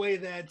the only way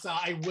that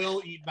I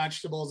will eat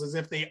vegetables is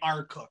if they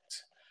are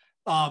cooked.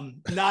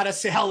 Not a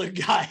salad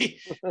guy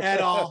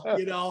at all.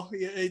 You know,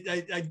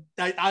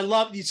 I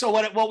love you. So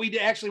what we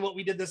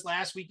did this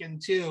last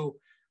weekend too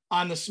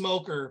on the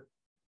smoker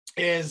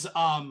is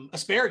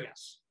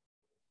asparagus.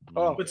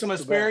 Put some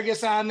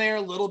asparagus on there,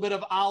 a little bit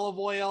of olive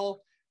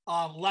oil,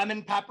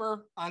 lemon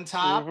pepper on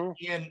top,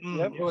 and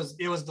it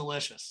was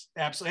delicious.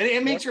 Absolutely.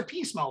 It makes your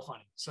pee smell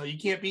funny, so you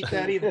can't beat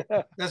that either.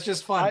 That's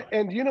just fun.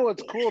 And you know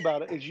what's cool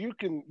about it is you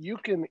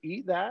can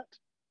eat that,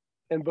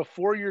 and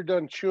before you're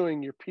done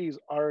chewing, your pee's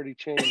already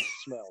changed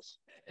smells.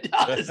 It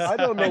does. I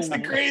don't know. It's the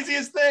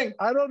craziest thing.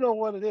 I don't know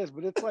what it is,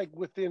 but it's like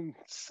within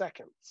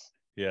seconds.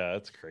 Yeah,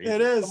 that's crazy.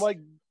 It is. I'm like,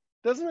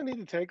 doesn't it need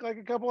to take like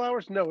a couple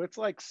hours? No, it's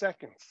like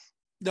seconds.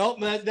 Nope,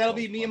 that'll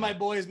be me and my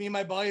boys. Me and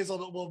my buddies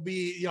will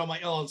be, you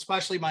know,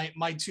 especially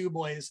my two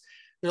boys.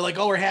 They're like,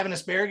 oh, we're having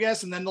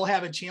asparagus, and then they'll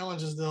have a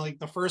challenge as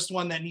the first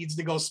one that needs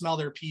to go smell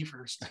their pee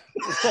first.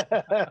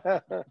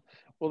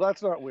 Well,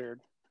 that's not weird.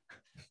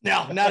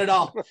 No, not at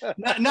all.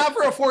 Not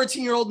for a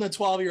 14-year-old and a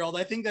 12-year-old.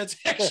 I think that's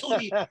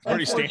actually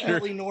pretty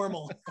standard.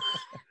 Normal.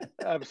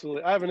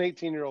 Absolutely. I have an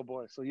 18-year-old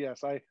boy, so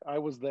yes, I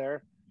was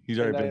there. He's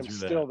already been I am through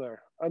still that.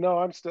 there. I know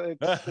I'm still.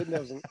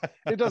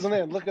 It doesn't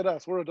end. Look at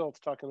us. We're adults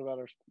talking about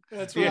our.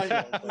 That's right.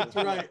 That's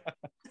right.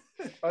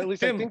 At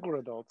least Tim, I think we're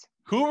adults.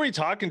 Who were we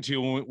talking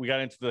to when we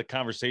got into the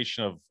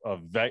conversation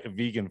of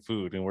vegan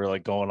food, and we're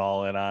like going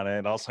all in on it,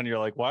 and all of a sudden you're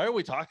like, why are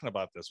we talking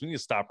about this? We need to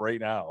stop right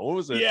now. What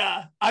was it?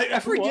 Yeah, I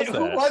forget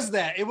who was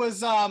that. It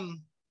was oh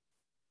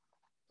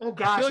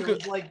gosh, it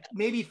was like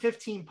maybe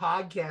 15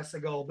 podcasts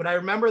ago, but I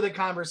remember the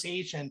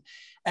conversation,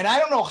 and I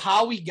don't know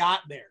how we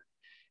got there.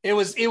 It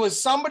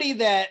was somebody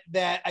that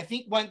I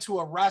think went to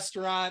a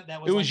restaurant that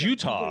was. It was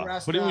Utah,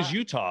 but it was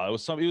Utah. It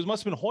was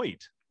must have been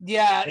Hoyt.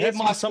 Yeah, it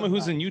must be someone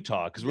who's in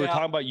Utah, because we were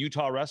talking about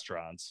Utah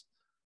restaurants.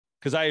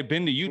 Because I had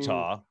been to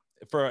Utah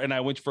and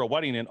I went for a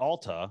wedding in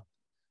Alta,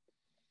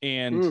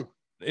 and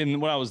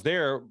when I was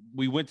there,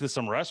 we went to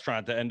some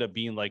restaurant that ended up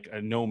being like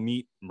a no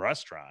meat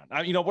restaurant.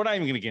 We're not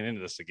even going to get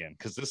into this again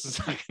because this is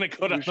not going to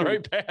go down the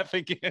right path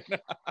again.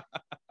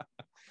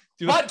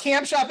 But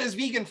Camp Chef is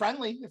vegan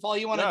friendly if all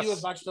you want to do is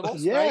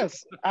vegetables.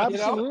 Yes, right?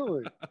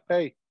 absolutely.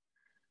 Hey,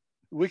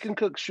 we can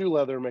cook shoe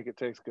leather and make it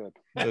taste good.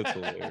 That's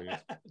hilarious.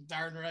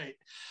 Darn right.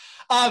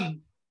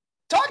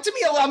 Talk to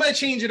me. I'm going to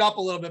change it up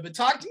a little bit, but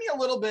talk to me a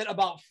little bit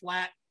about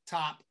flat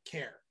top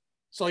care.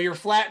 So your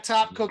flat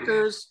top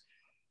cookers,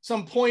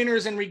 some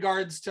pointers in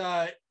regards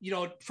to,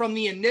 from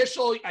the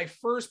initial, I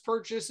first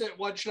purchased it,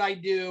 what should I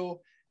do?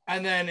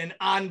 And then an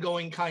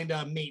ongoing kind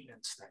of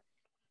maintenance thing.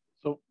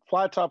 So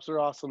flat tops are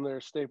awesome. They're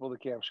a staple to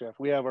Camp Chef.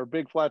 We have our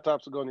big flat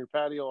tops that go on your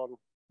patio on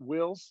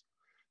wheels.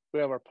 We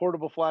have our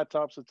portable flat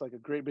tops. It's like a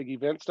great big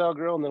event style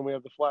grill. And then we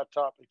have the flat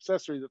top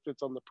accessory that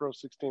fits on the Pro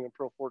 16 and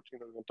Pro 14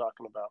 that we've been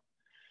talking about.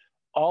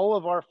 all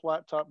of our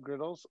flat top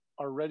griddles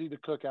are ready to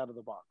cook out of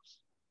the box.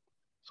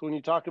 So when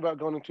you talk about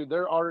going into,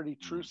 they're already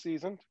true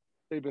seasoned.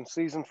 They've been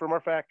seasoned from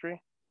our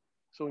factory.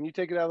 So when you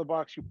take it out of the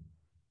box, you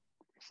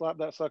slap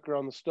that sucker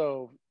on the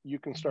stove, you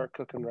can start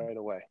cooking right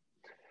away.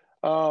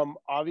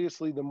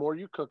 Obviously, the more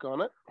you cook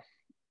on it,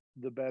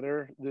 the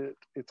better that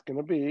it's going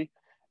to be,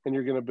 and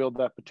you're going to build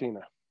that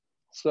patina.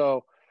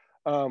 So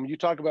you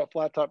talk about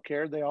flat top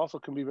care, they also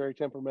can be very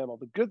temperamental.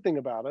 The good thing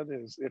about it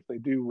is if they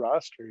do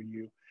rust or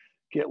you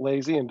get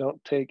lazy and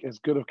don't take as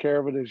good of care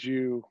of it as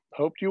you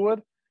hoped you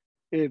would,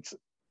 it's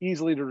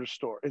easily to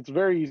restore. It's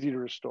very easy to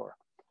restore.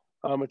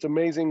 It's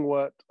amazing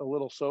what a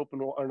little soap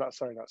and, or not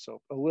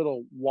soap, a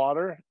little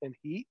water and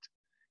heat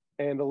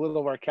and a little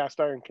of our cast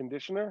iron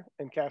conditioner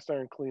and cast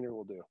iron cleaner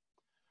will do.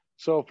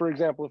 So for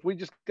example, if we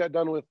just got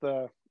done with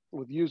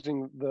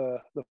using the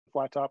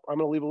flat top, I'm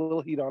going to leave a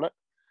little heat on it.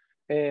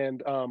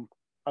 And I'm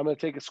going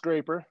to take a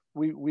scraper.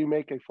 We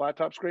make a flat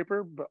top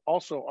scraper, but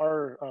also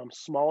our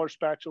smaller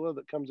spatula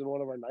that comes in one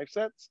of our knife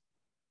sets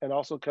and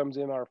also comes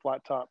in our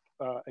flat top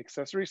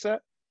accessory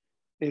set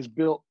is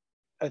built.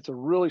 It's a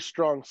really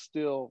strong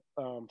steel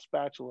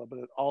spatula, but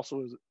it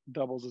also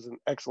doubles as an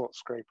excellent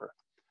scraper.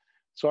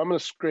 So I'm going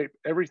to scrape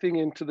everything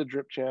into the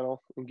drip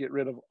channel and get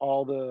rid of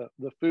all the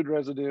food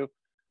residue,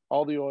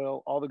 all the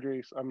oil, all the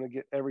grease. I'm going to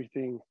get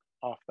everything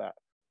off that.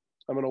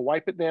 I'm going to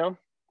wipe it down,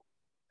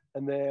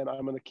 and then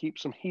I'm going to keep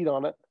some heat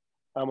on it.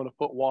 I'm going to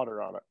put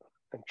water on it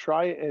and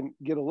try and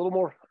get a little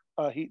more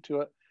heat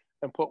to it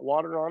and put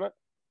water on it,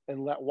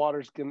 and that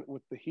water's going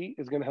with the heat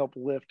is going to help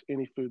lift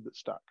any food that's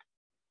stuck.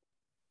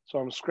 So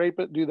I'm going to scrape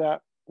it, do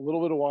that, a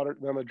little bit of water,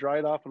 then I'm going to dry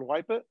it off and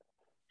wipe it,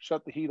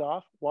 shut the heat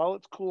off while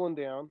it's cooling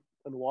down,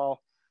 and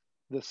while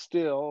the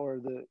still or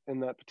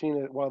in that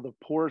patina, while the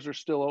pores are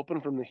still open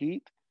from the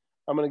heat,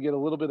 I'm going to get a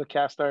little bit of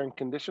cast iron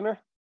conditioner,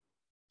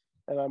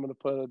 and I'm going to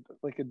put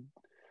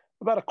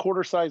about a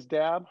quarter size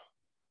dab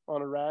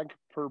on a rag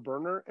per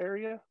burner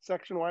area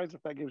section wise,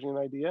 if that gives you an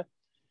idea,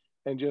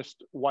 and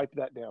just wipe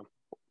that down.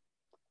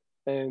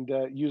 And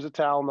use a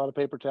towel, not a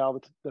paper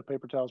towel. The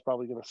paper towel is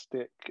probably going to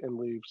stick and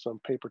leave some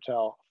paper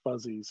towel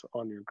fuzzies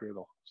on your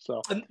griddle.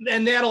 So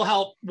and that'll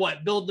help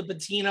build the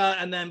patina,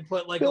 and then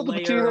put like a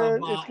layer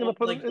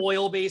of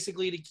oil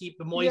basically to keep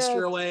the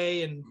moisture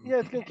away. And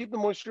it's going to keep the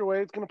moisture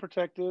away. It's going to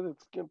protect it.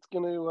 It's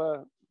going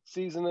to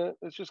season it.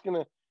 It's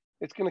going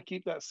to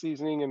keep that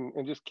seasoning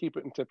and just keep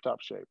it in tip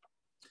top shape.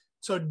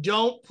 So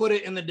don't put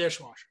it in the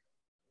dishwasher.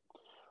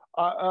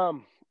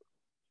 Do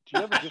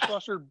you have a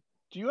dishwasher?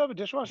 Do you have a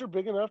dishwasher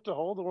big enough to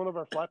hold one of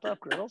our flat top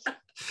griddles?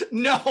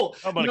 No,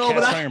 but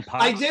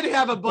I did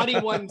have a buddy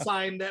one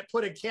time that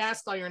put a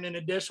cast iron in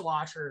a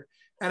dishwasher,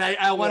 and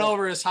I went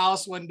over his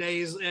house one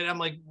day, and I'm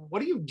like,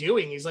 "What are you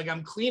doing?" He's like,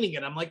 "I'm cleaning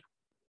it." I'm like,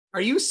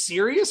 "Are you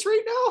serious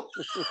right now?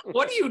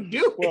 What are you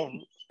doing?" Well,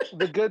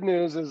 the good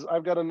news is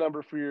I've got a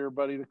number for your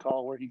buddy to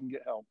call where he can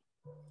get help.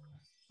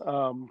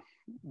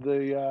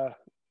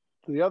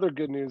 The other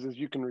good news is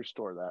you can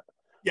restore that.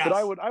 Yes.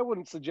 But I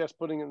wouldn't suggest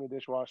putting it in the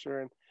dishwasher.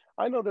 And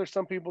I know there's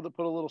some people that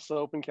put a little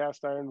soap in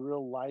cast iron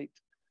real light.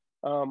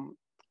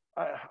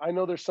 I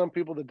know there's some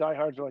people that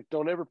diehards are like,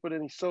 don't ever put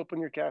any soap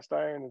in your cast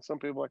iron. And some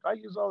people are like, I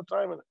use all the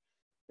time and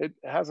it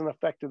hasn't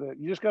affected it.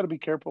 You just got to be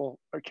careful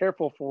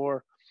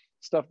for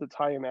stuff that's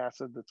high in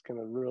acid that's going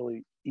to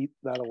really eat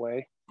that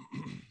away.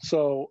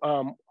 So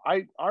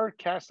our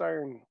cast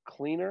iron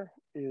cleaner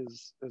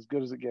is as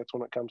good as it gets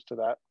when it comes to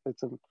that.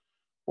 It's an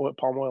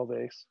palm oil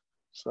base.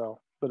 So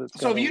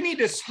if you need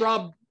to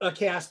scrub a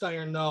cast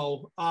iron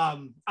though,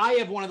 I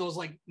have one of those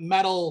like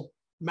metal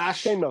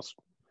mesh chainmail.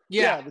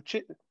 Yeah,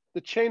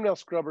 the chainmail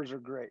scrubbers are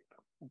great.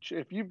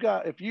 If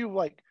you've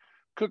like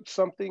cooked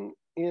something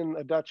in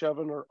a Dutch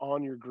oven or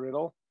on your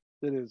griddle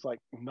that is like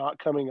not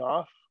coming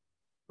off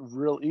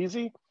real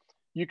easy,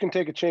 you can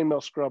take a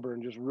chainmail scrubber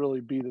and just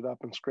really beat it up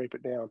and scrape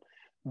it down.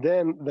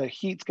 Then the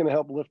heat's going to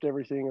help lift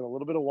everything, and a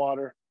little bit of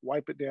water,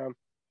 wipe it down.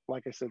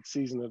 Like I said,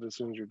 season it as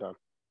soon as you're done.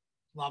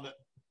 Love it.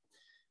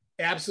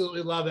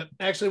 Absolutely love it.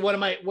 Actually, one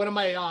of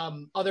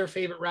my other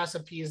favorite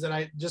recipes that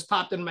I just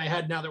popped in my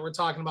head now that we're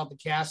talking about the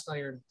cast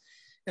iron,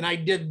 and I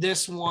did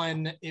this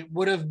one. It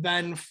would have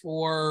been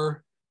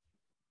for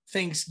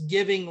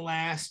Thanksgiving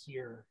last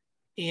year,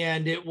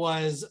 and it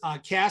was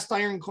cast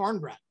iron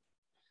cornbread.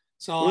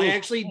 So I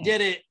actually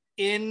did it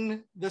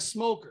in the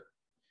smoker,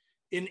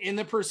 in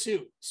the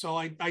Pursuit. So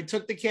I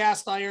took the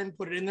cast iron,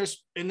 put it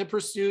in the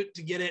Pursuit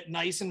to get it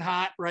nice and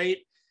hot, right?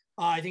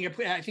 I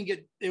think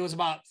it was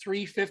about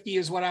 350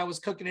 is what I was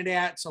cooking it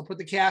at. So I put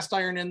the cast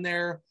iron in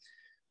there,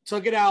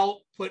 took it out,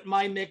 put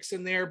my mix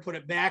in there, put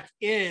it back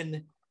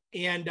in,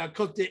 and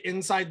cooked it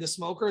inside the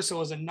smoker. So it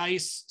was a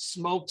nice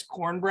smoked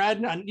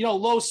cornbread, and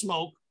low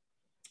smoke,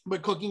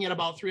 but cooking at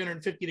about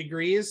 350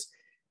 degrees.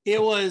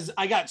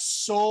 I got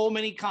so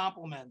many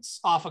compliments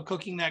off of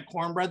cooking that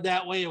cornbread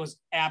that way. It was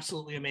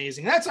absolutely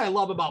amazing. That's what I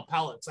love about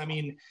pellets. I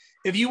mean,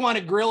 if you want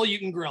to grill, you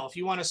can grill. If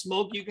you want to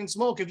smoke, you can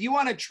smoke. If you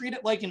want to treat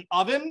it like an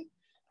oven,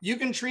 you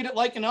can treat it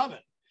like an oven.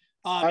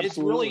 It's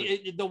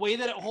really the way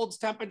that it holds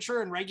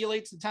temperature and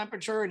regulates the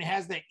temperature and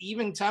has that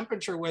even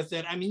temperature with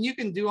it. I mean, you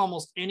can do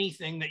almost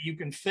anything that you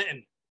can fit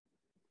in.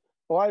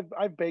 Well,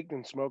 I've baked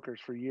in smokers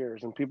for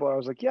years, and I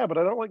was like, yeah, but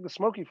I don't like the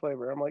smoky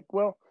flavor. I'm like,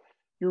 well,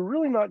 you're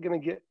really not going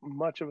to get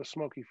much of a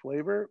smoky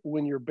flavor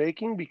when you're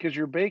baking, because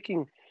you're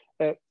baking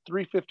at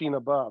 350 and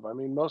above. I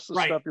mean, most of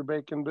the stuff you're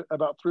baking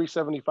about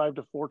 375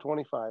 to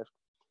 425.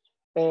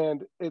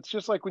 And it's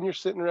just like when you're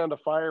sitting around a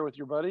fire with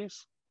your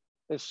buddies,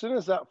 as soon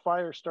as that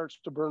fire starts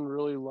to burn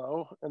really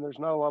low and there's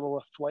not a lot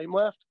of flame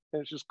left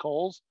and it's just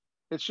coals,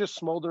 it's just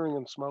smoldering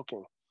and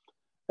smoking.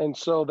 And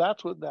so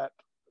that's what that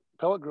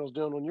pellet grill's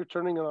doing. When you're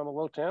turning it on a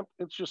low temp,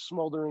 it's just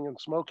smoldering and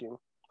smoking,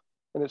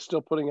 and it's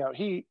still putting out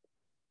heat.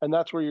 And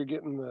that's where you're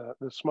getting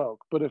the smoke.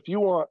 But if you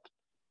want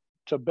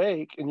to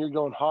bake and you're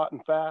going hot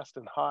and fast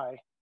and high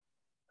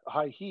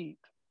heat,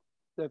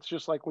 that's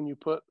just like when you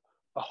put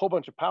a whole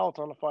bunch of pallets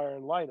on a fire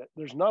and light it.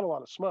 There's not a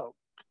lot of smoke.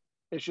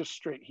 It's just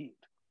straight heat.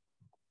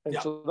 And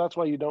so that's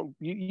why you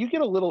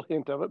get a little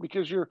hint of it,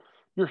 because your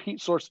heat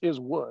source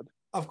is wood.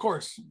 Of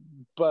course.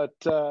 But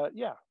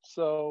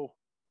so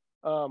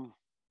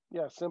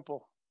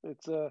simple.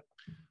 It's a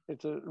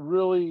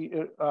really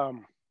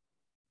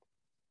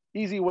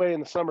easy way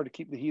in the summer to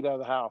keep the heat out of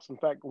the house. In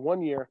fact,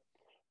 one year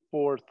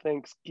for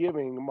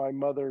Thanksgiving, my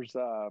mother's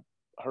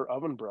her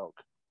oven broke.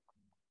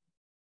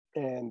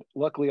 And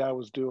luckily I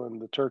was doing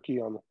the turkey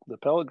on the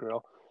pellet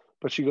grill,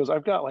 but she goes,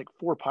 I've got like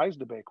 4 pies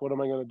to bake. What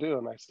am I going to do?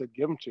 And I said,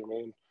 give them to me.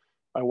 And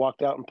I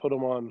walked out and put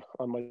them on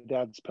my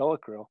dad's pellet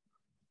grill.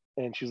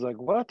 And she's like,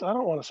 what? I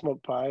don't want a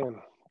smoked pie. And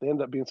they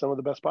end up being some of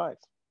the best pies.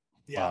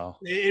 Yeah, wow.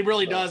 It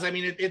really does. I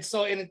mean, it's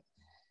so, and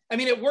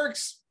it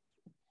works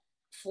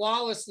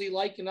flawlessly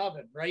like an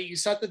oven, right? You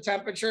set the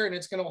temperature and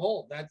it's going to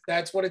hold.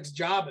 That's what its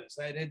job is.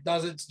 That it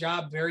does its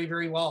job very,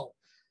 very well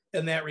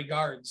in that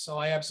regard. So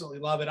I absolutely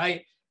love it.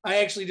 I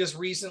actually just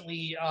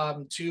recently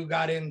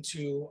got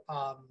into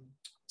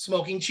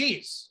smoking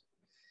cheese.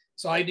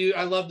 So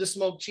I love to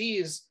smoke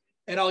cheese,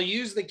 and I'll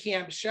use the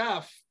Camp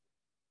Chef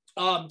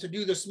to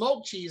do the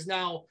smoked cheese.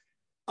 Now,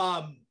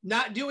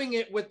 not doing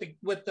it with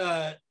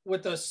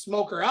the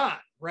smoker on,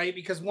 right?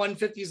 Because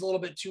 150 is a little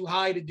bit too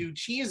high to do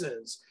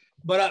cheeses.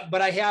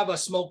 But I have a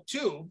smoke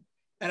tube,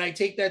 and I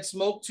take that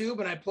smoke tube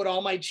and I put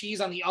all my cheese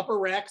on the upper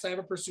racks. I have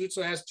a Pursuit,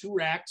 so it has 2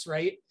 racks,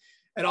 right?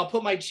 And I'll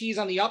put my cheese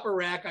on the upper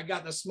rack. I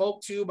got the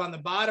smoke tube on the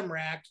bottom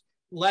rack,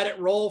 let it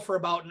roll for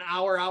about an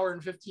hour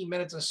and 15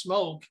 minutes of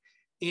smoke,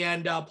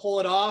 and pull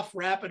it off,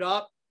 wrap it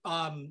up.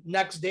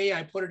 Next day,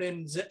 I put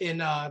it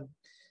in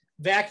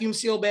vacuum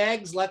seal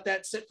bags, let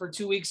that sit for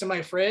 2 weeks in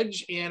my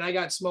fridge, and I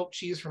got smoked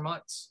cheese for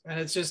months. And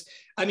it's just,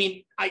 I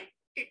mean,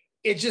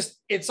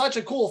 it's such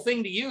a cool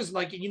thing to use.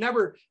 Like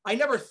I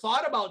never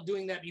thought about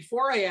doing that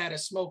before I had a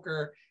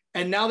smoker.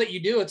 And now that you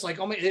do, it's like,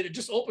 it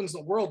just opens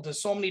the world to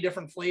so many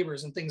different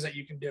flavors and things that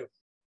you can do.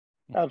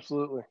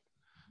 Absolutely.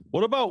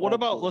 What about,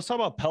 let's talk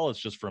about pellets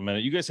just for a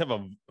minute. You guys have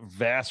a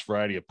vast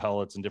variety of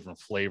pellets and different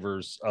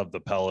flavors of the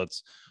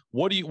pellets.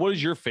 What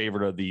is your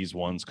favorite of these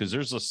ones? Because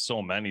there's just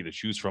so many to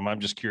choose from. I'm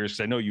just curious,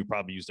 because I know you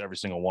probably used every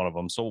single one of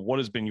them. So what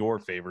has been your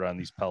favorite on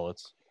these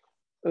pellets?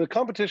 The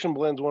competition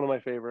blend's one of my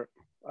favorite.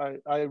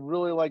 I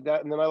really like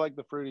that. And then I like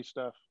the fruity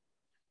stuff.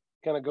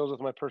 Kind of goes with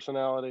my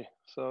personality.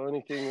 So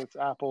anything that's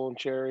apple and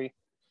cherry.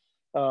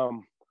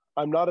 I'm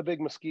not a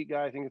big mesquite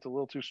guy. I think it's a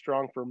little too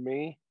strong for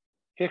me.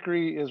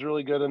 Hickory is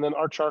really good. And then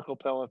our charcoal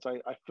pellets,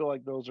 I feel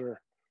like those are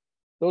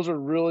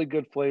really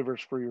good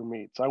flavors for your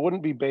meats. I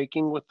wouldn't be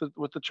baking with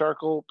the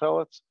charcoal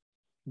pellets,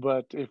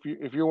 but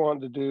if you're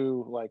wanting to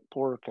do like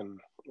pork and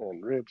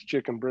ribs,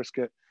 chicken,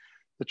 brisket,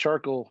 the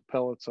charcoal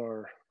pellets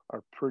are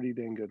pretty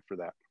dang good for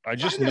that. I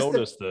just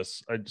noticed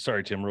this.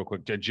 Sorry, Tim, real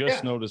quick. I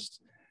just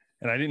noticed,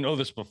 and I didn't know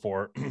this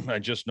before. I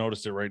just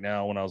noticed it right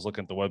now when I was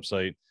looking at the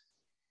website.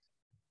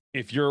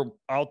 If you're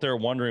out there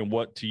wondering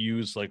what to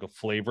use, like a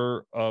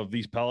flavor of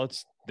these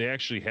pellets, they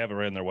actually have it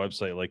right on their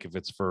website. Like if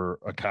it's for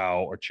a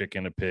cow, a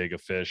chicken, a pig, a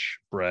fish,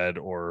 bread,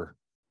 or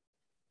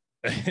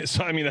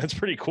so, I mean, that's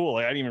pretty cool.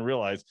 Like, I didn't even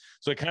realize.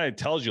 So it kind of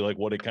tells you like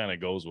what it kind of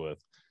goes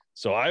with.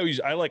 So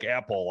I like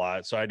apple a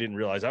lot. So I didn't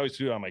realize. I always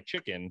do it on my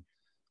chicken,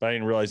 but I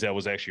didn't realize that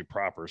was actually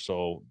proper.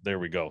 So there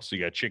we go. So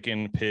you got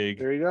chicken, pig.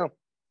 There you go.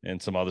 And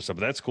some other stuff.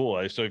 But that's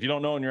cool. So if you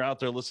don't know and you're out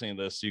there listening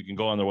to this, you can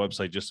go on their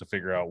website just to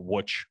figure out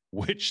which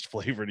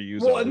flavor to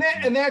use. Well,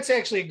 and that's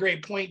actually a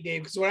great point,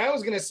 Dave, because what I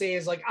was going to say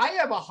is like I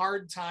have a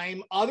hard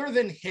time other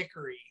than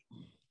hickory,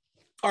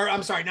 or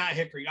I'm sorry, not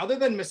hickory, other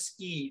than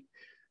mesquite,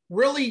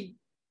 really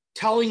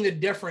telling the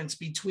difference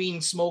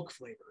between smoke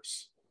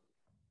flavors,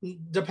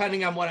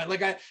 depending on what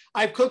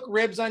I've cooked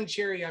ribs on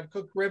cherry, I've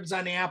cooked ribs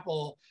on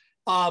apple.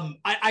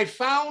 I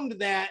found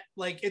that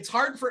like it's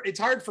hard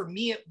for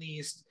me at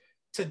least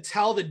to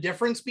tell the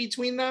difference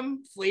between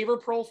them flavor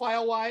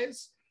profile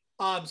wise.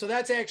 So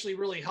that's actually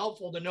really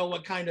helpful to know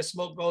what kind of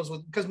smoke goes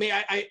with, because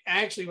I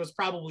actually was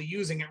probably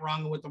using it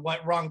wrong with the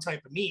wrong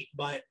type of meat,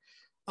 but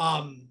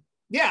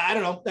yeah, I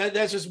don't know.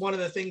 That's just one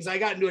of the things. I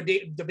got into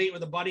a debate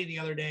with a buddy the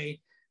other day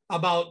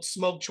about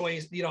smoke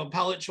choice,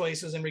 pellet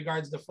choices in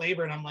regards to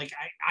flavor. And I'm like,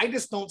 I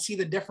just don't see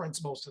the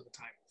difference most of the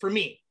time for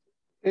me.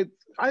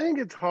 I think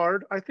it's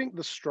hard. I think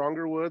the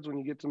stronger woods, when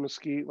you get to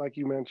mesquite, like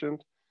you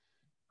mentioned,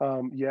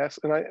 yes,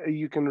 and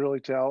you can really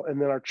tell.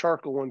 And then our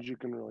charcoal ones, you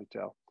can really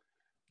tell.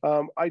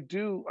 I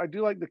do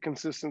like the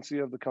consistency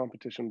of the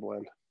competition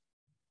blend.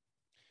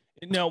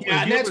 No,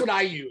 yeah, and that's what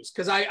I use,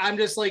 because I'm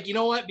just like, you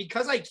know what?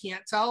 Because I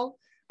can't tell,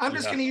 I'm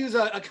just going to use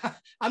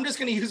I'm just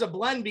going to use a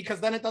blend, because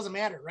then it doesn't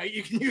matter, right?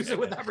 You can use it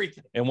with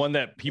everything. And one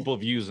that people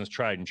have used and is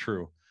tried and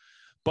true.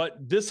 But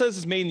this says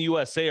it's made in the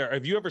USA.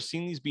 Have you ever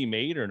seen these be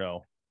made or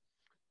no?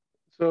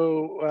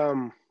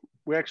 So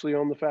we actually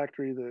own the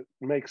factory that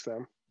makes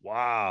them.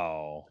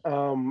 Wow.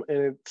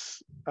 And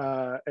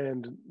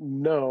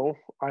no,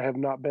 I have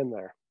not been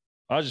there.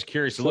 I was just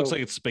curious. It looks like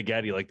it's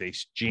spaghetti, like they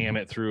jam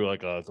it through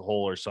like a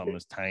hole or something.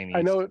 It's tiny.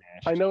 I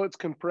know it's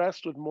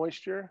compressed with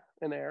moisture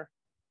and air,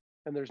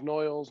 and there's no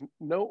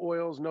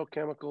oils, no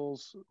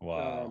chemicals.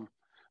 Wow.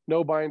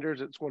 No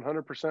binders. It's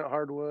 100%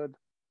 hardwood.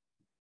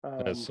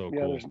 That's so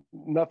cool. There's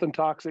nothing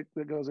toxic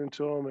that goes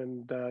into them,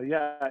 and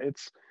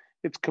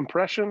it's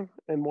compression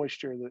and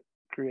moisture that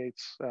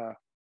creates the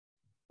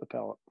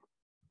pellet.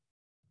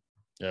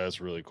 Yeah,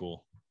 that's really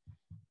cool.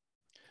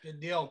 Good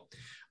deal.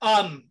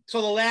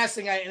 So the last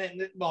thing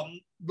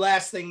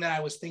last thing that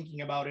I was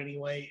thinking about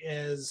anyway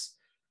is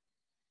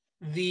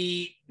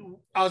I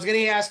was going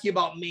to ask you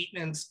about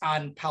maintenance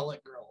on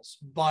pellet grills,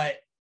 but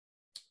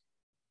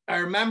I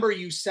remember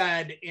you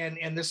said,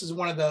 and this is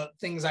one of the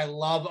things I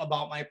love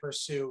about my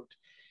Pursuit,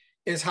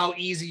 is how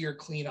easy your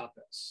cleanup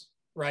is,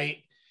 right?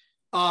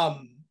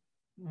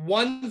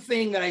 One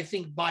thing that I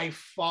think by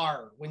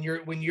far, when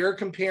you're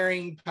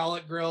comparing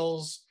pellet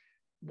grills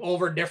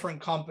over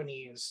different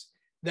companies,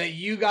 that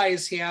you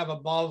guys have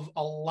above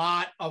a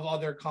lot of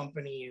other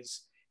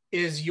companies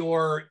is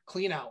your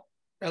clean out,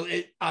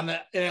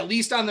 at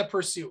least on the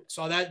Pursuit.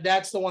 So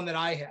that's the one that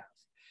I have.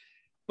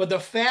 But the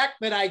fact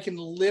that I can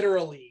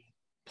literally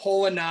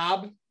pull a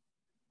knob,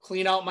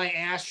 clean out my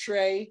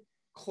ashtray,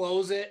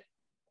 close it,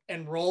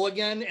 and roll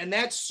again, and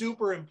that's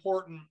super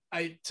important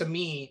to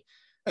me,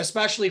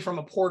 especially from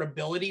a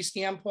portability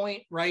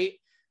standpoint, right?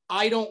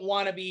 I don't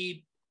want to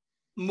be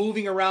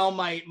moving around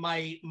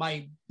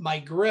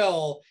my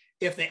grill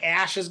if the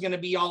ash is going to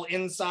be all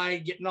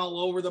inside, getting all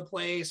over the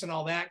place and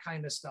all that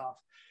kind of stuff.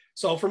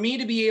 So for me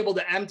to be able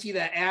to empty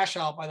that ash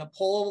out by the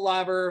pull of a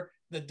lever,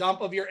 the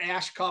dump of your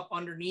ash cup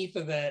underneath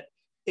of it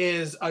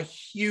is a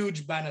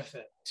huge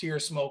benefit to your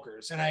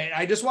smokers. And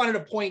I just wanted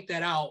to point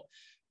that out.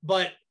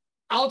 But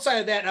outside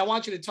of that, and I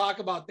want you to talk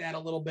about that a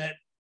little bit,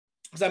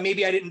 because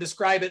maybe I didn't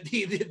describe it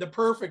the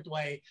perfect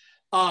way.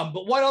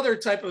 But what other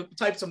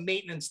types of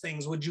maintenance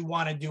things would you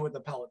want to do with the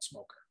pellet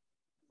smoker?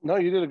 No,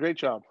 you did a great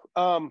job.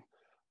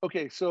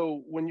 Okay,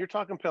 so when you're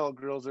talking pellet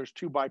grills, there's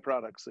two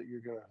byproducts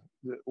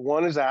that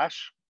one is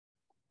ash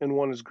and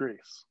one is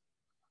grease.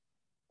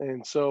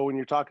 And so when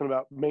you're talking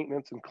about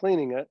maintenance and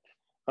cleaning it,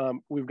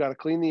 we've got to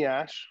clean the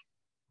ash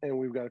and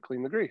we've got to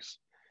clean the grease.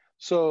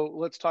 So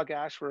let's talk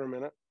ash for a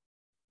minute.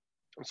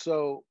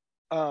 So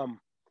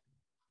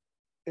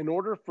in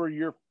order for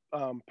your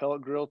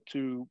pellet grill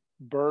to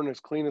burn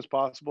as clean as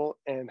possible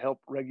and help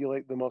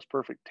regulate the most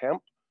perfect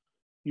temp,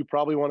 you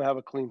probably want to have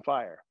a clean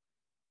fire.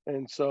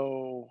 And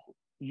so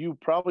you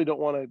probably don't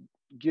want to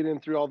get in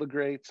through all the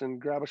grates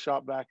and grab a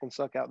shop vac and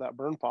suck out that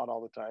burn pot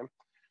all the time.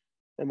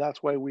 And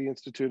that's why we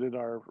instituted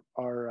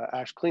our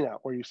ash clean out,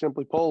 where you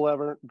simply pull a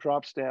lever,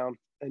 drops down,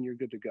 and you're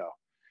good to go.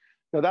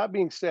 Now, that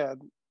being said,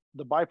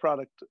 the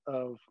byproduct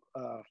of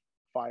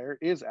fire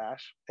is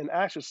ash, and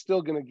ash is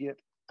still going to get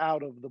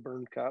out of the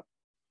burn cup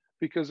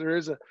because there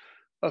is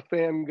a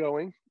fan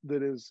going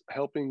that is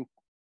helping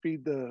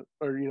feed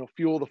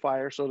fuel the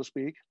fire, so to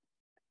speak.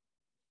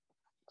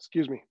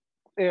 Excuse me.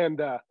 And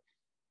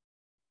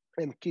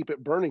keep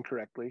it burning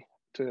correctly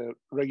to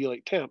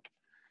regulate temp.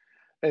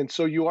 And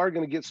so you are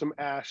going to get some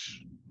ash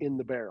in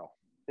the barrel,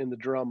 in the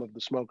drum of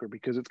the smoker,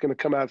 because it's going to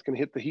come out, it's going to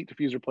hit the heat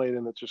diffuser plate,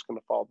 and it's just going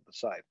to fall to the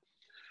side.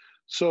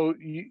 So,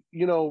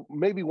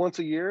 maybe once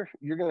a year,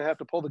 you're going to have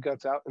to pull the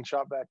guts out and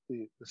shop back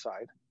the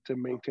side to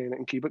maintain it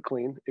and keep it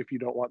clean if you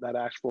don't want that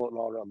ash floating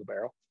all around the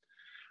barrel.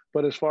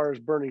 But as far as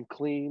burning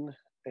clean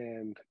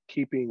and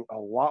keeping a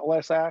lot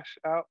less ash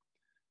out,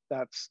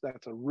 that's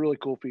a really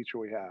cool feature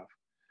we have.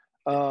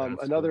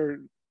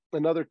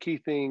 Another key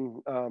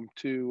thing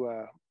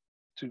to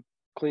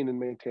clean and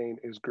maintain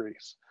is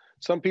grease.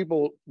 Some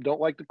people don't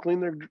like to clean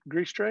their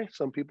grease tray.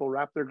 Some people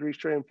wrap their grease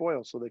tray in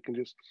foil so they can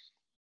just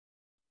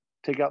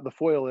take out the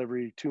foil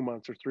every 2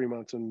 months or 3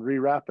 months and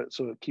rewrap it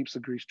so it keeps the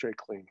grease tray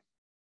clean.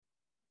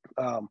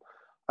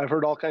 I've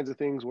heard all kinds of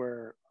things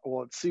where,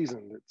 well, it's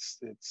seasoned,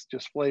 it's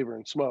just flavor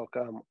and smoke.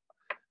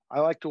 I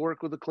like to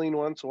work with a clean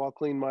one, so I'll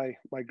clean my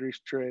grease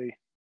tray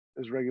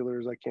as regular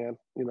as I can.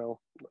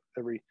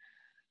 Every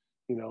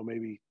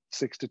maybe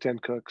 6 to 10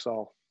 cooks,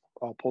 I'll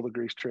pull the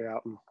grease tray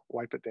out and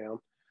wipe it down.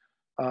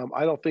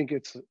 I don't think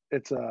it's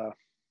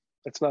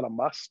not a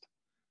must,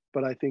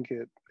 but I think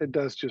it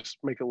does just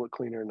make it look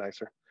cleaner and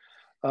nicer.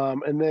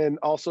 And then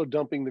also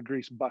dumping the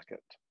grease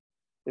bucket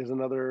is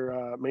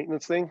another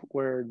maintenance thing,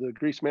 where the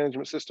grease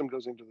management system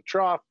goes into the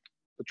trough.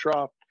 The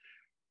trough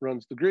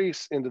runs the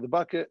grease into the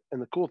bucket.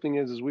 And the cool thing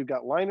is we've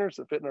got liners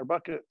that fit in our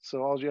bucket.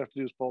 So all you have to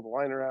do is pull the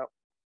liner out,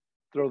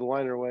 throw the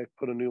liner away,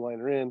 put a new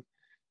liner in,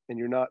 and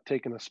you're not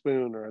taking a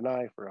spoon or a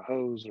knife or a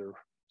hose or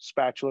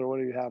spatula or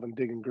whatever you have and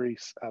digging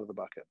grease out of the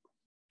bucket.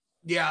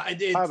 Yeah,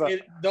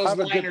 those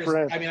liners,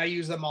 I mean, I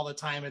use them all the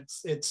time.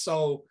 It's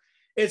so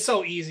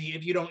easy.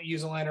 If you don't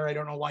use a liner, I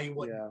don't know why you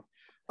wouldn't.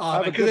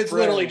 Yeah. Because it's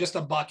literally just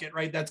a bucket,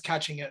 right? That's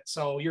catching it.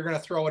 So you're going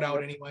to throw it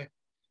out anyway.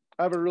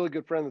 I have a really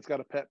good friend that's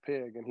got a pet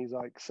pig, and he's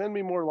like, send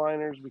me more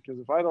liners because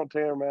if I don't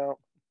tear them out,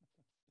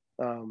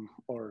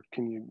 or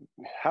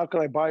how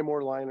can I buy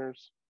more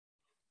liners?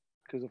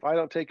 Because if I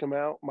don't take them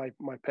out, my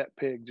pet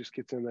pig just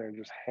gets in there and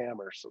just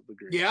hammers the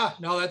grease. Yeah,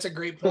 no, that's a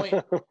great point.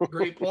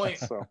 Great point.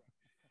 So,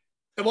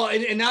 well,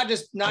 and not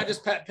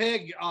just pet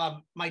pig.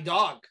 My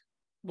dog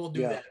will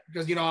do that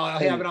because I'll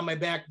have it on my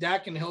back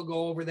deck, and he'll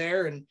go over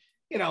there, and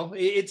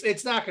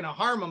it's not going to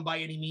harm him by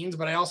any means,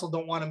 but I also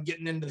don't want him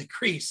getting into the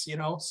grease.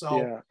 So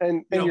yeah,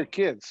 and your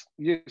kids.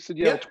 You said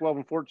you have a 12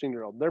 and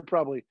 14-year-old. They're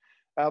probably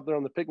out there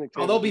on the picnic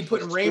table. Oh, they'll be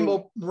putting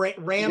rainbow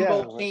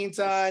paints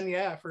on.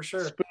 Yeah, for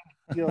sure.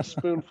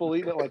 Spoonful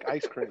eating it like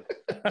ice cream.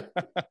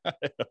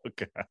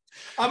 Okay.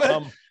 I'm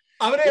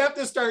gonna have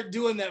to start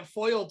doing that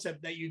foil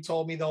tip that you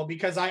told me though,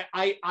 because I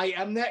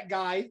am that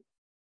guy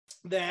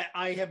that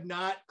I have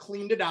not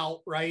cleaned it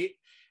out, right?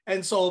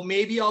 And so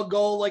maybe I'll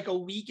go like a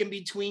week in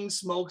between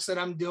smokes that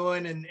I'm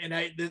doing. And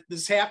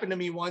this happened to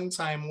me one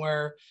time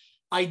where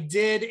I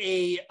did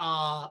a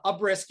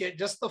brisket,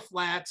 just the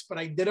flats, but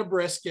I did a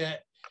brisket,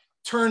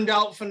 turned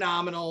out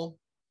phenomenal,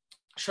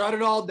 shut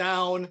it all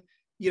down,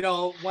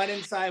 went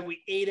inside,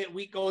 we ate it,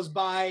 week goes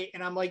by,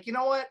 and I'm like, you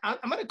know what?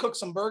 I'm going to cook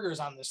some burgers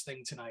on this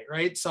thing tonight,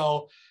 right?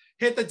 So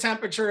hit the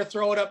temperature,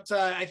 throw it up to,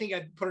 I think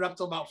I put it up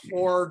to about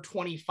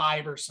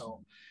 425 or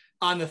so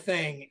on the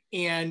thing.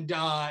 And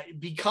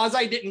because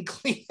I didn't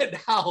clean it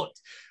out,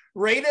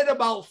 right at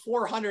about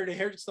 400,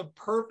 here's the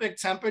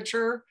perfect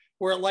temperature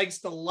where it likes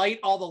to light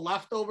all the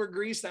leftover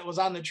grease that was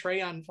on the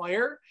tray on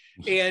fire.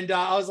 And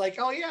I was like,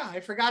 oh yeah,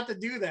 I forgot to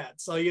do that.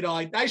 So,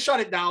 I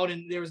shut it down,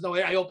 and there was no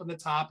way. I opened the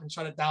top and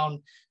shut it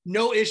down.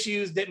 No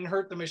issues, didn't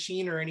hurt the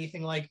machine or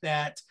anything like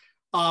that.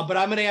 But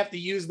I'm going to have to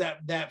use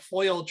that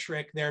foil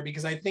trick there,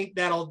 because I think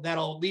that'll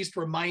at least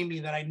remind me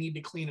that I need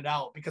to clean it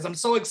out, because I'm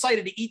so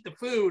excited to eat the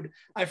food,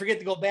 I forget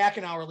to go back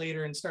an hour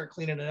later and start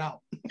cleaning it out.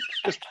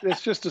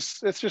 It's just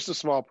a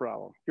small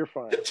problem. You're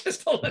fine.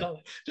 just a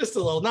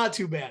little, not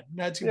too bad.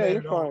 Not too bad. Yeah,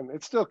 you're fine.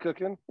 It's still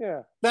cooking.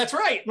 Yeah. That's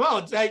right. Well,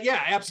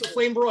 absolutely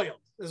flame broiled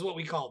is what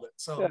we called it.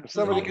 So if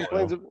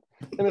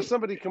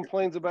somebody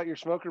complains about your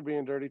smoker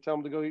being dirty, tell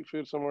them to go eat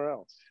food somewhere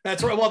else.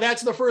 That's right. Well,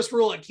 that's the first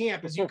rule at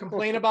camp: is you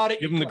complain about it,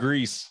 give them the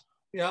grease.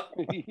 Yeah.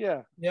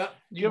 Yeah. Yeah.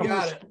 You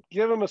got it.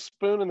 Give them a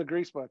spoon in the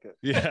grease bucket.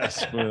 Yeah,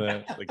 spoon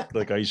that,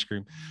 like ice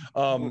cream.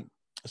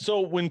 So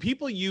when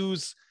people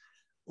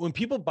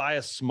buy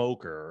a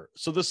smoker,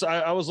 so this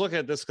I was looking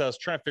at this because I was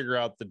trying to figure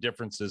out the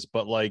differences,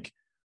 but like,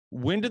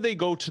 when do they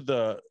go to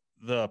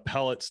the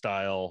pellet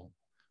style?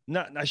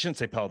 I shouldn't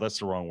say pellet, that's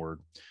the wrong word.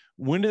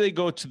 When do they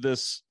go to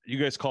this, you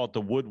guys call it the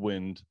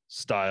woodwind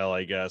style,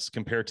 I guess,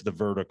 compared to the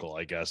vertical,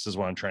 I guess, is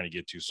what I'm trying to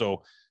get to.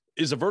 So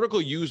is a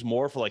vertical used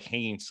more for like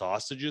hanging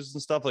sausages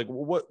and stuff? Like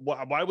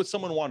why would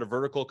someone want a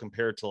vertical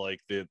compared to like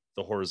the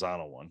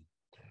horizontal one?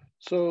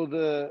 So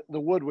the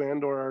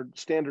woodwind or our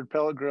standard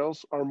pellet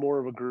grills are more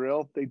of a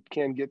grill. They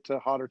can get to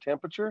hotter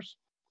temperatures.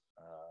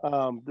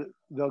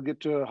 They'll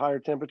get to a higher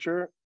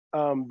temperature.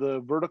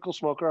 The vertical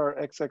smoker, our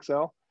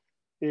XXL,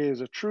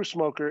 is a true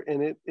smoker,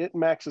 and it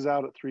maxes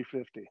out at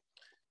 350.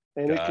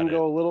 And it can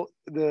go a little,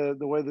 the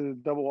way the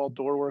double wall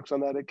door works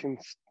on that, it can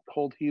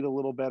hold heat a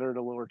little better at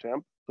a lower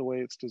temp, the way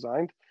it's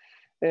designed.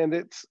 And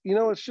it's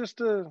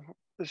just a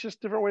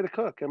different way to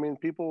cook. I mean,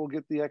 people will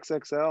get the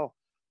XXL,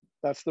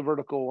 that's the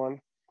vertical one,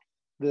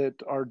 that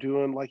are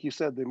doing, like you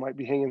said, they might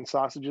be hanging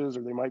sausages,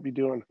 or they might be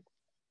doing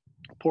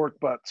pork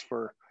butts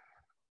for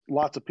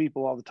lots of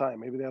people all the time.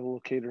 Maybe they have a little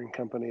catering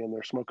company and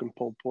they're smoking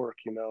pulled pork,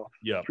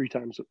 three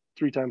times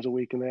a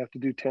week, and they have to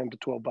do 10 to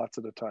 12 butts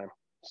at a time.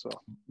 So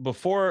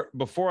before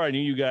I knew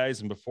you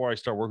guys, and before I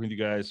started working with you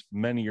guys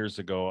many years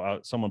ago,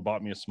 someone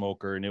bought me a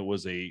smoker, and it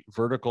was a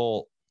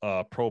vertical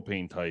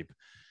propane type.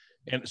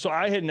 And so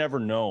I had never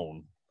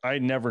known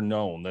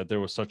that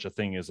there was such a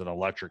thing as an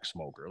electric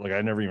smoker. Like,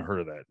 I never even heard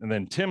of that. And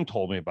then Tim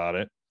told me about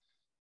it.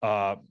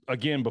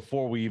 Again,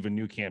 before we even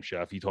knew Camp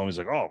Chef, he told me, he's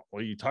like, oh,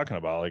 what are you talking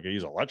about? Like, I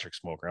use electric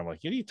smoker. I'm like,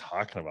 what are you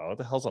talking about? What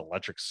the hell's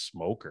electric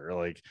smoker?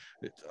 Like,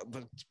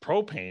 it's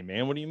propane,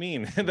 man. What do you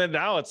mean? And then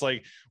now it's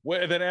like,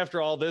 then after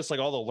all this,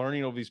 like all the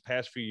learning over these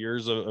past few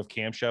years of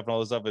Camp Chef and all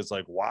this stuff, it's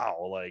like,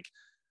 wow, like,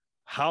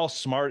 how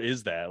smart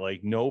is that?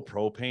 Like, no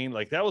propane.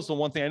 Like, that was the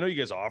one thing. I know you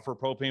guys offer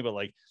propane, but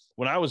like,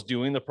 when I was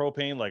doing the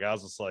propane, like, I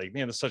was just like,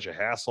 man, it's such a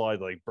hassle.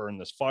 I'd like burn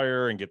this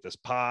fire and get this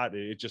pot.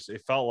 It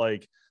felt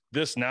like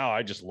this. Now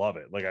I just love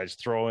it. Like, I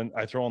throw in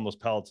those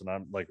pellets and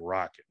I'm like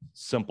rocking.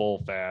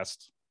 Simple,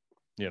 fast,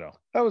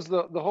 That was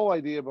the whole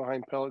idea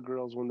behind pellet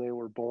grills when they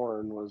were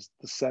born, was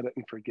the set it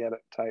and forget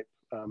it type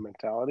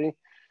mentality.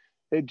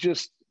 It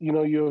just,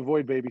 you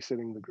avoid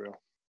babysitting the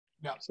grill.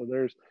 Yeah. So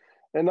there's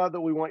And not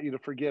that we want you to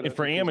forget and it.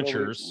 For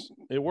amateurs,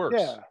 it works.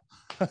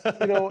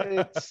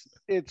 Yeah.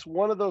 It's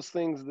one of those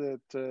things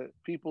that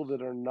people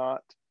that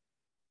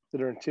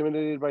are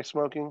intimidated by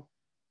smoking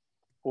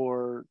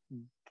or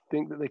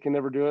think that they can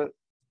never do it,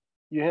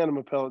 you hand them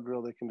a pellet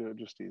grill, they can do it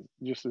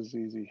just as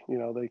easy.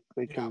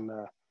 They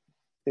can,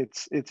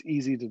 it's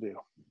easy to do.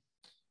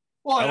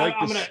 Well,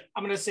 I'm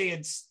gonna say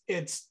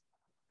it's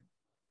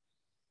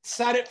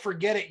set it,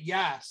 forget it.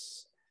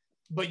 Yes.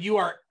 But you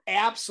are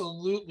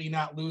absolutely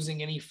not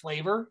losing any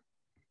flavor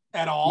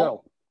at all.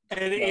 No.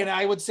 And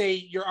I would say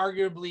you're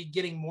arguably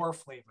getting more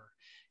flavor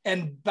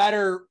and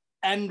better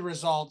end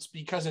results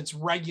because it's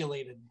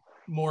regulated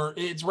more.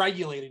 It's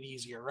regulated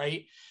easier,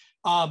 right?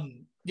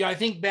 I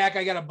think back,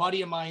 I got a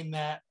buddy of mine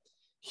that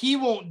he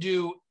won't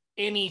do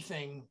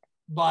anything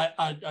but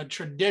a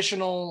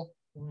traditional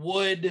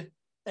wood,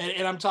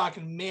 and I'm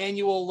talking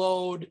manual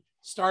load,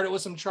 start it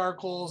with some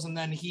charcoals, and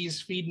then he's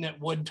feeding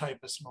it wood type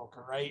of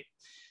smoker, right?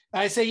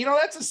 I say,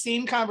 that's the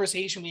same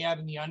conversation we have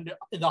in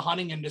the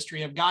hunting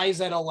industry of guys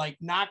that'll like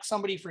knock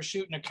somebody for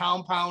shooting a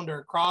compound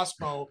or a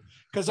crossbow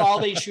because all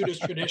they shoot is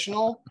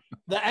traditional.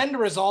 The end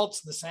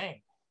result's the same.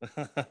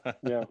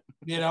 Yeah.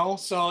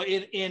 So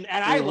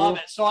I love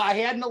it. So I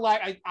had an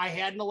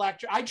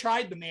electric. I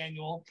tried the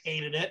manual,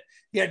 hated it.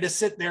 You had to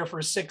sit there for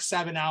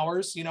 6-7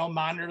 hours,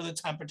 monitor the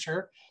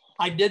temperature.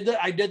 I did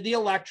the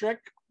electric,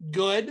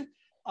 good.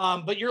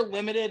 But you're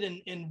limited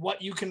in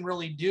what you can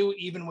really do,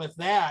 even with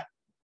that,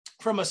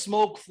 from a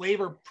smoke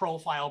flavor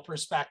profile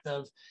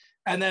perspective.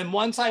 And then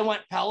once I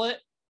went pellet,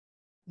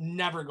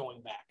 never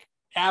going back.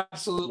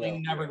 Absolutely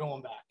never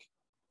going back.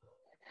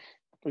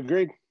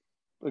 Agreed.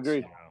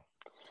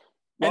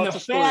 And the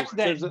fact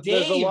that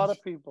there's a lot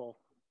of people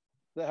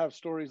that have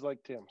stories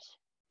like Tim's.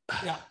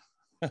 Yeah.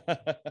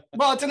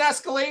 Well, it's an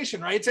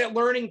escalation, right? It's a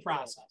learning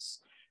process.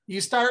 You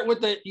start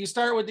with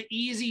the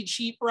easy,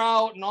 cheap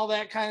route and all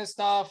that kind of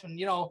stuff. And,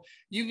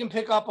 you can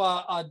pick up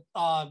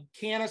a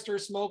canister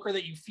smoker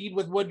that you feed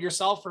with wood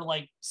yourself for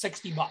like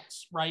 $60,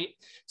 right?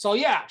 So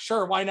yeah,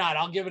 sure. Why not?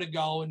 I'll give it a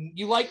go. And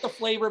you like the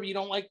flavor, but you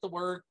don't like the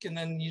work. And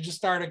then you just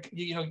start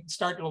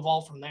to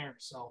evolve from there.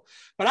 So,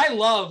 but I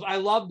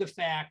love the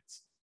fact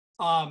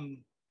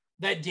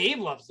that Dave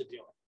loves to do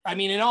it. I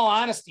mean, in all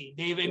honesty,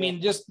 Dave, I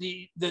mean, just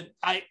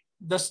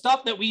the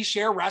stuff that we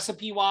share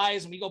recipe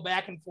wise, and we go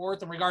back and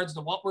forth in regards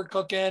to what we're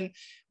cooking,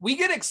 we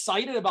get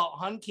excited about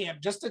hunt camp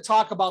just to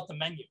talk about the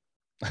menu,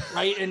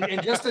 right?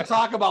 and just to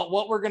talk about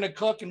what we're going to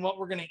cook and what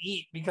we're going to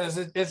eat, because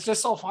it's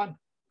just so fun.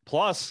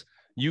 Plus,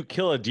 you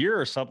kill a deer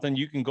or something,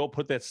 you can go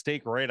put that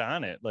steak right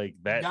on it like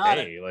that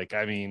day. Like,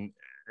 I mean,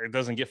 it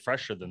doesn't get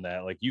fresher than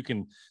that. Like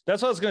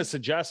that's what I was going to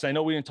suggest. I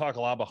know we didn't talk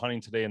a lot about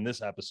hunting today in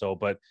this episode,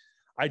 but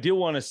I do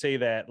want to say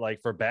that,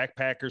 like, for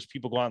backpackers,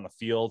 people go out in the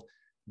field,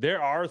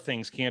 there are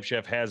things Camp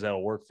Chef has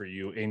that'll work for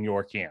you in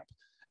your camp.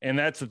 And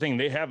that's the thing.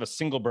 They have a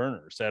single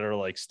burners that are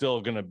like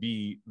still going to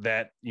be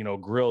that,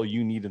 grill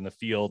you need in the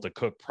field to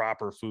cook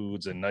proper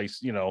foods and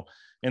nice,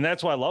 and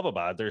that's what I love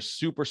about it. There's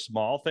super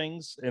small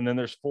things. And then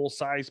there's full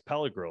size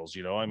pellet grills,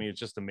 I mean, it's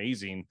just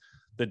amazing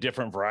the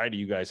different variety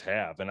you guys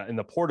have. And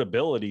the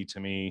portability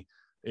to me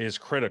is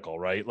critical,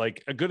 right?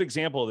 Like a good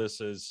example of this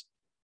is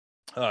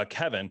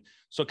Kevin.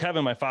 So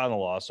Kevin, my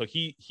father-in-law, so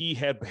he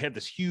had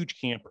this huge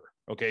camper.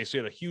 Okay. So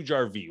he had a huge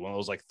RV, one of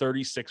those like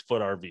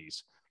 36-foot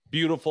RVs,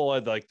 beautiful,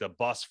 had like the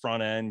bus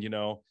front end,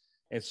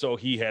 and so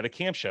he had a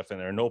Camp Chef in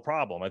there, no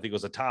problem. I think it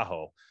was a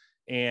Tahoe.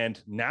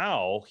 And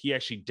now he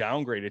actually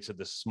downgraded to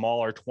the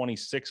smaller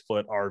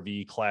 26-foot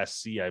RV Class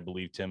C, I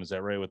believe, Tim, is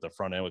that right? With the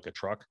front end, with a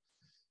truck.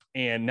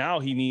 And now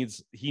he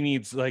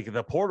needs like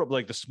the portable,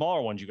 like the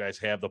smaller ones you guys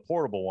have, the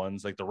portable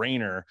ones, like the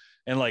Rainer,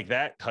 and like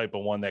that type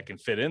of one that can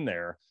fit in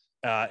there.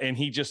 And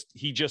we just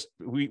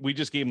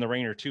gave him the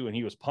Rainer 2, and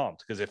he was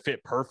pumped because it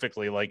fit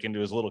perfectly like into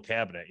his little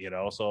cabinet,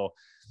 So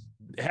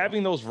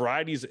having those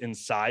varieties and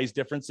size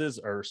differences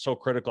are so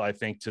critical, I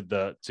think,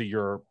 to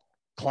your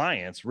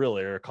clients,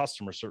 really, or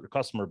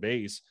customer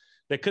base,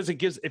 because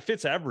it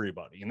fits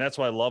everybody. And that's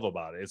what I love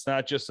about it. It's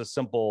not just a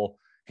simple,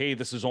 hey,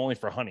 this is only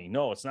for hunting.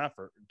 No, it's not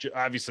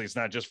obviously it's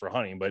not just for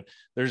hunting, but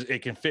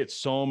it can fit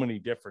so many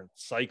different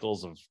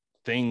cycles of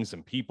things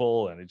and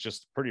people. And it's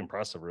just pretty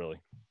impressive, really.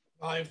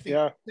 I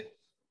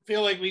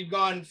feel like we've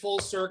gone full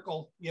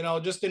circle,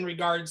 just in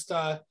regards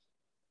to,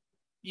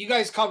 you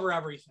guys cover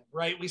everything,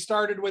 right? We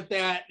started with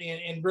that,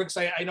 and Brooks,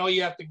 I know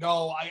you have to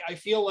go. I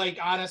feel like,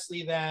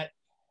 honestly, that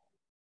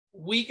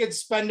we could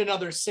spend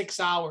another 6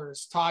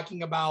 hours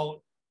talking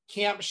about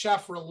Camp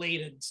Chef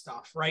related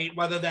stuff, right?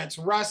 Whether that's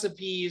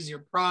recipes,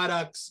 your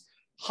products,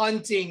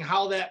 hunting,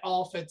 how that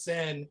all fits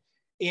in.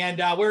 And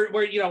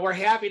we're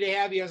happy to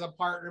have you as a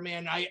partner,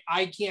 man.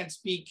 I can't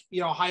speak,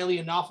 highly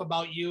enough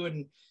about you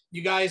and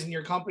you guys and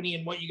your company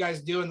and what you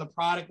guys do and the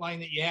product line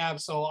that you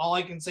have. So all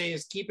I can say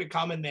is keep it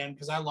coming, man,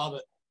 because I love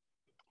it.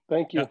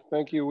 Thank you. Yeah.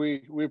 Thank you.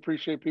 We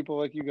appreciate people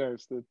like you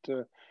guys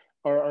that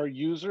are our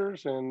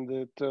users and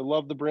that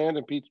love the brand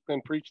and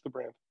preach the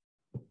brand.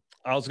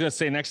 I was going to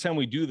say, next time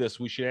we do this,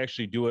 we should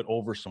actually do it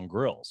over some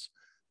grills,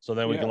 So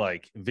then we can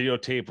like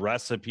videotape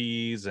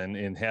recipes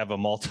and have a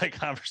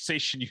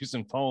multi-conversation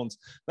using phones.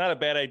 Not a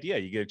bad idea.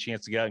 You get a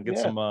chance to get out and get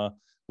some,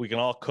 we can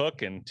all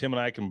cook, and Tim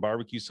and I can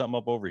barbecue something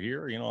up over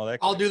here. You know, all that.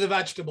 I'll do the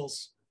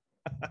vegetables.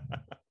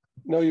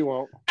 No, you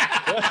won't.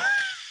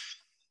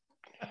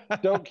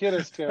 Don't kid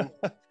us, Tim.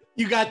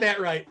 You got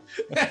that right.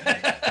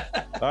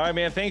 All right,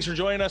 man. Thanks for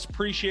joining us.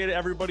 Appreciate it,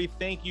 everybody.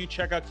 Thank you.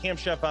 Check out Camp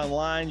Chef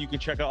online. You can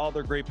check out all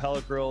their great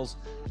pellet grills,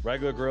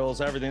 regular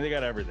grills, everything. They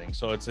got everything.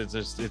 So it's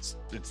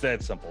that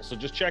simple. So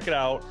just check it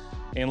out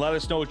and let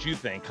us know what you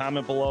think.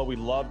 Comment below. We'd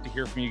love to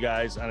hear from you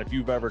guys on if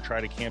you've ever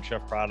tried a Camp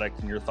Chef product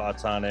and your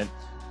thoughts on it.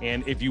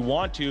 And if you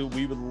want to,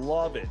 we would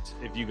love it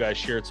if you guys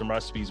shared some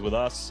recipes with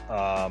us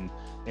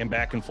and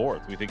back and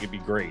forth. We think it'd be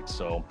great.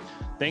 So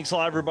thanks a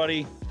lot,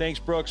 everybody. Thanks,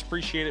 Brooks.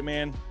 Appreciate it,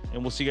 man.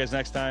 And we'll see you guys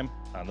next time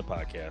on the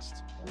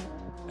podcast.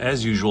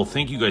 As usual,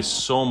 thank you guys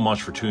so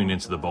much for tuning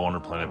into the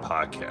Bowhunter Planet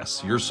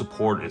podcast. Your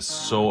support is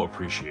so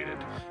appreciated.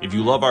 If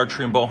you love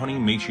archery and bow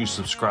hunting, make sure you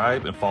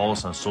subscribe and follow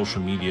us on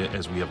social media,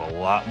 as we have a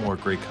lot more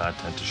great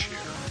content to share.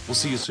 We'll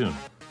see you soon.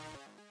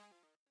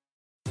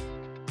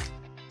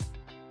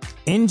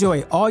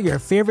 Enjoy all your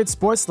favorite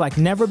sports like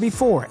never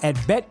before at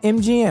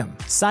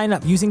BetMGM. Sign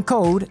up using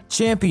code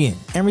CHAMPION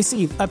and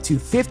receive up to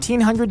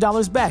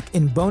 $1,500 back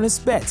in bonus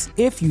bets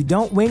if you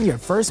don't win your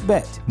first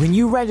bet. When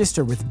you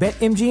register with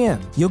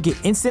BetMGM, you'll get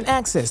instant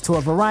access to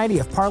a variety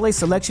of parlay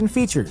selection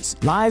features,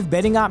 live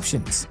betting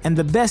options, and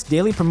the best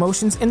daily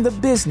promotions in the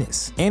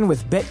business. And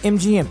with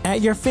BetMGM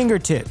at your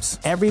fingertips,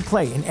 every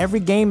play and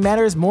every game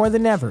matters more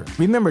than ever.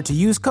 Remember to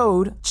use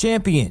code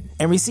CHAMPION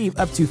and receive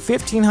up to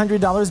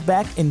 $1,500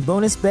 back in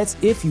bonus bets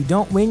if you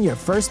don't win your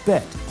first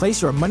bet.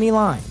 Place your money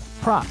line,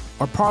 prop,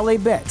 or parlay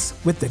bets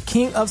with the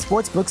king of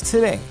sportsbooks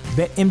today.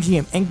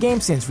 BetMGM and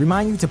GameSense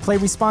remind you to play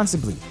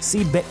responsibly.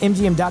 See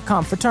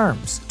BetMGM.com for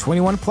terms.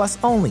 21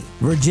 plus only.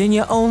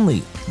 Virginia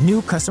only.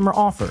 New customer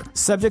offer.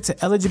 Subject to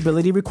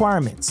eligibility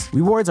requirements.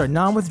 Rewards are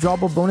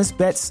non-withdrawable bonus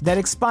bets that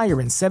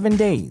expire in 7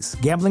 days.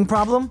 Gambling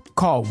problem?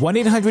 Call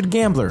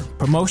 1-800-GAMBLER.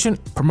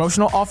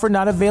 Promotional offer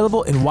not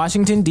available in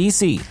Washington,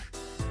 D.C.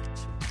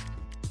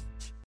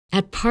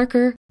 At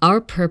Parker,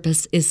 our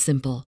purpose is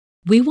simple.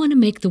 We want to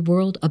make the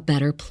world a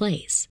better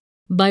place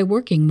by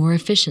working more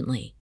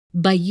efficiently,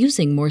 by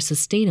using more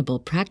sustainable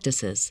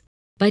practices,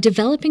 by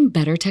developing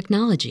better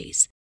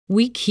technologies.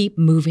 We keep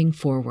moving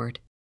forward.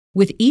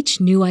 With each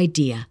new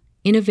idea,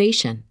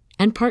 innovation,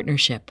 and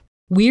partnership,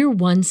 we're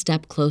one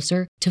step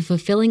closer to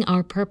fulfilling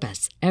our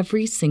purpose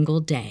every single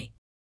day.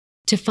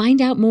 To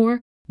find out more,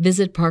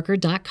 visit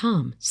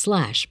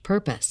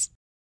parker.com/purpose.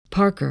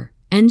 Parker,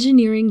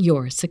 engineering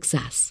your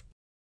success.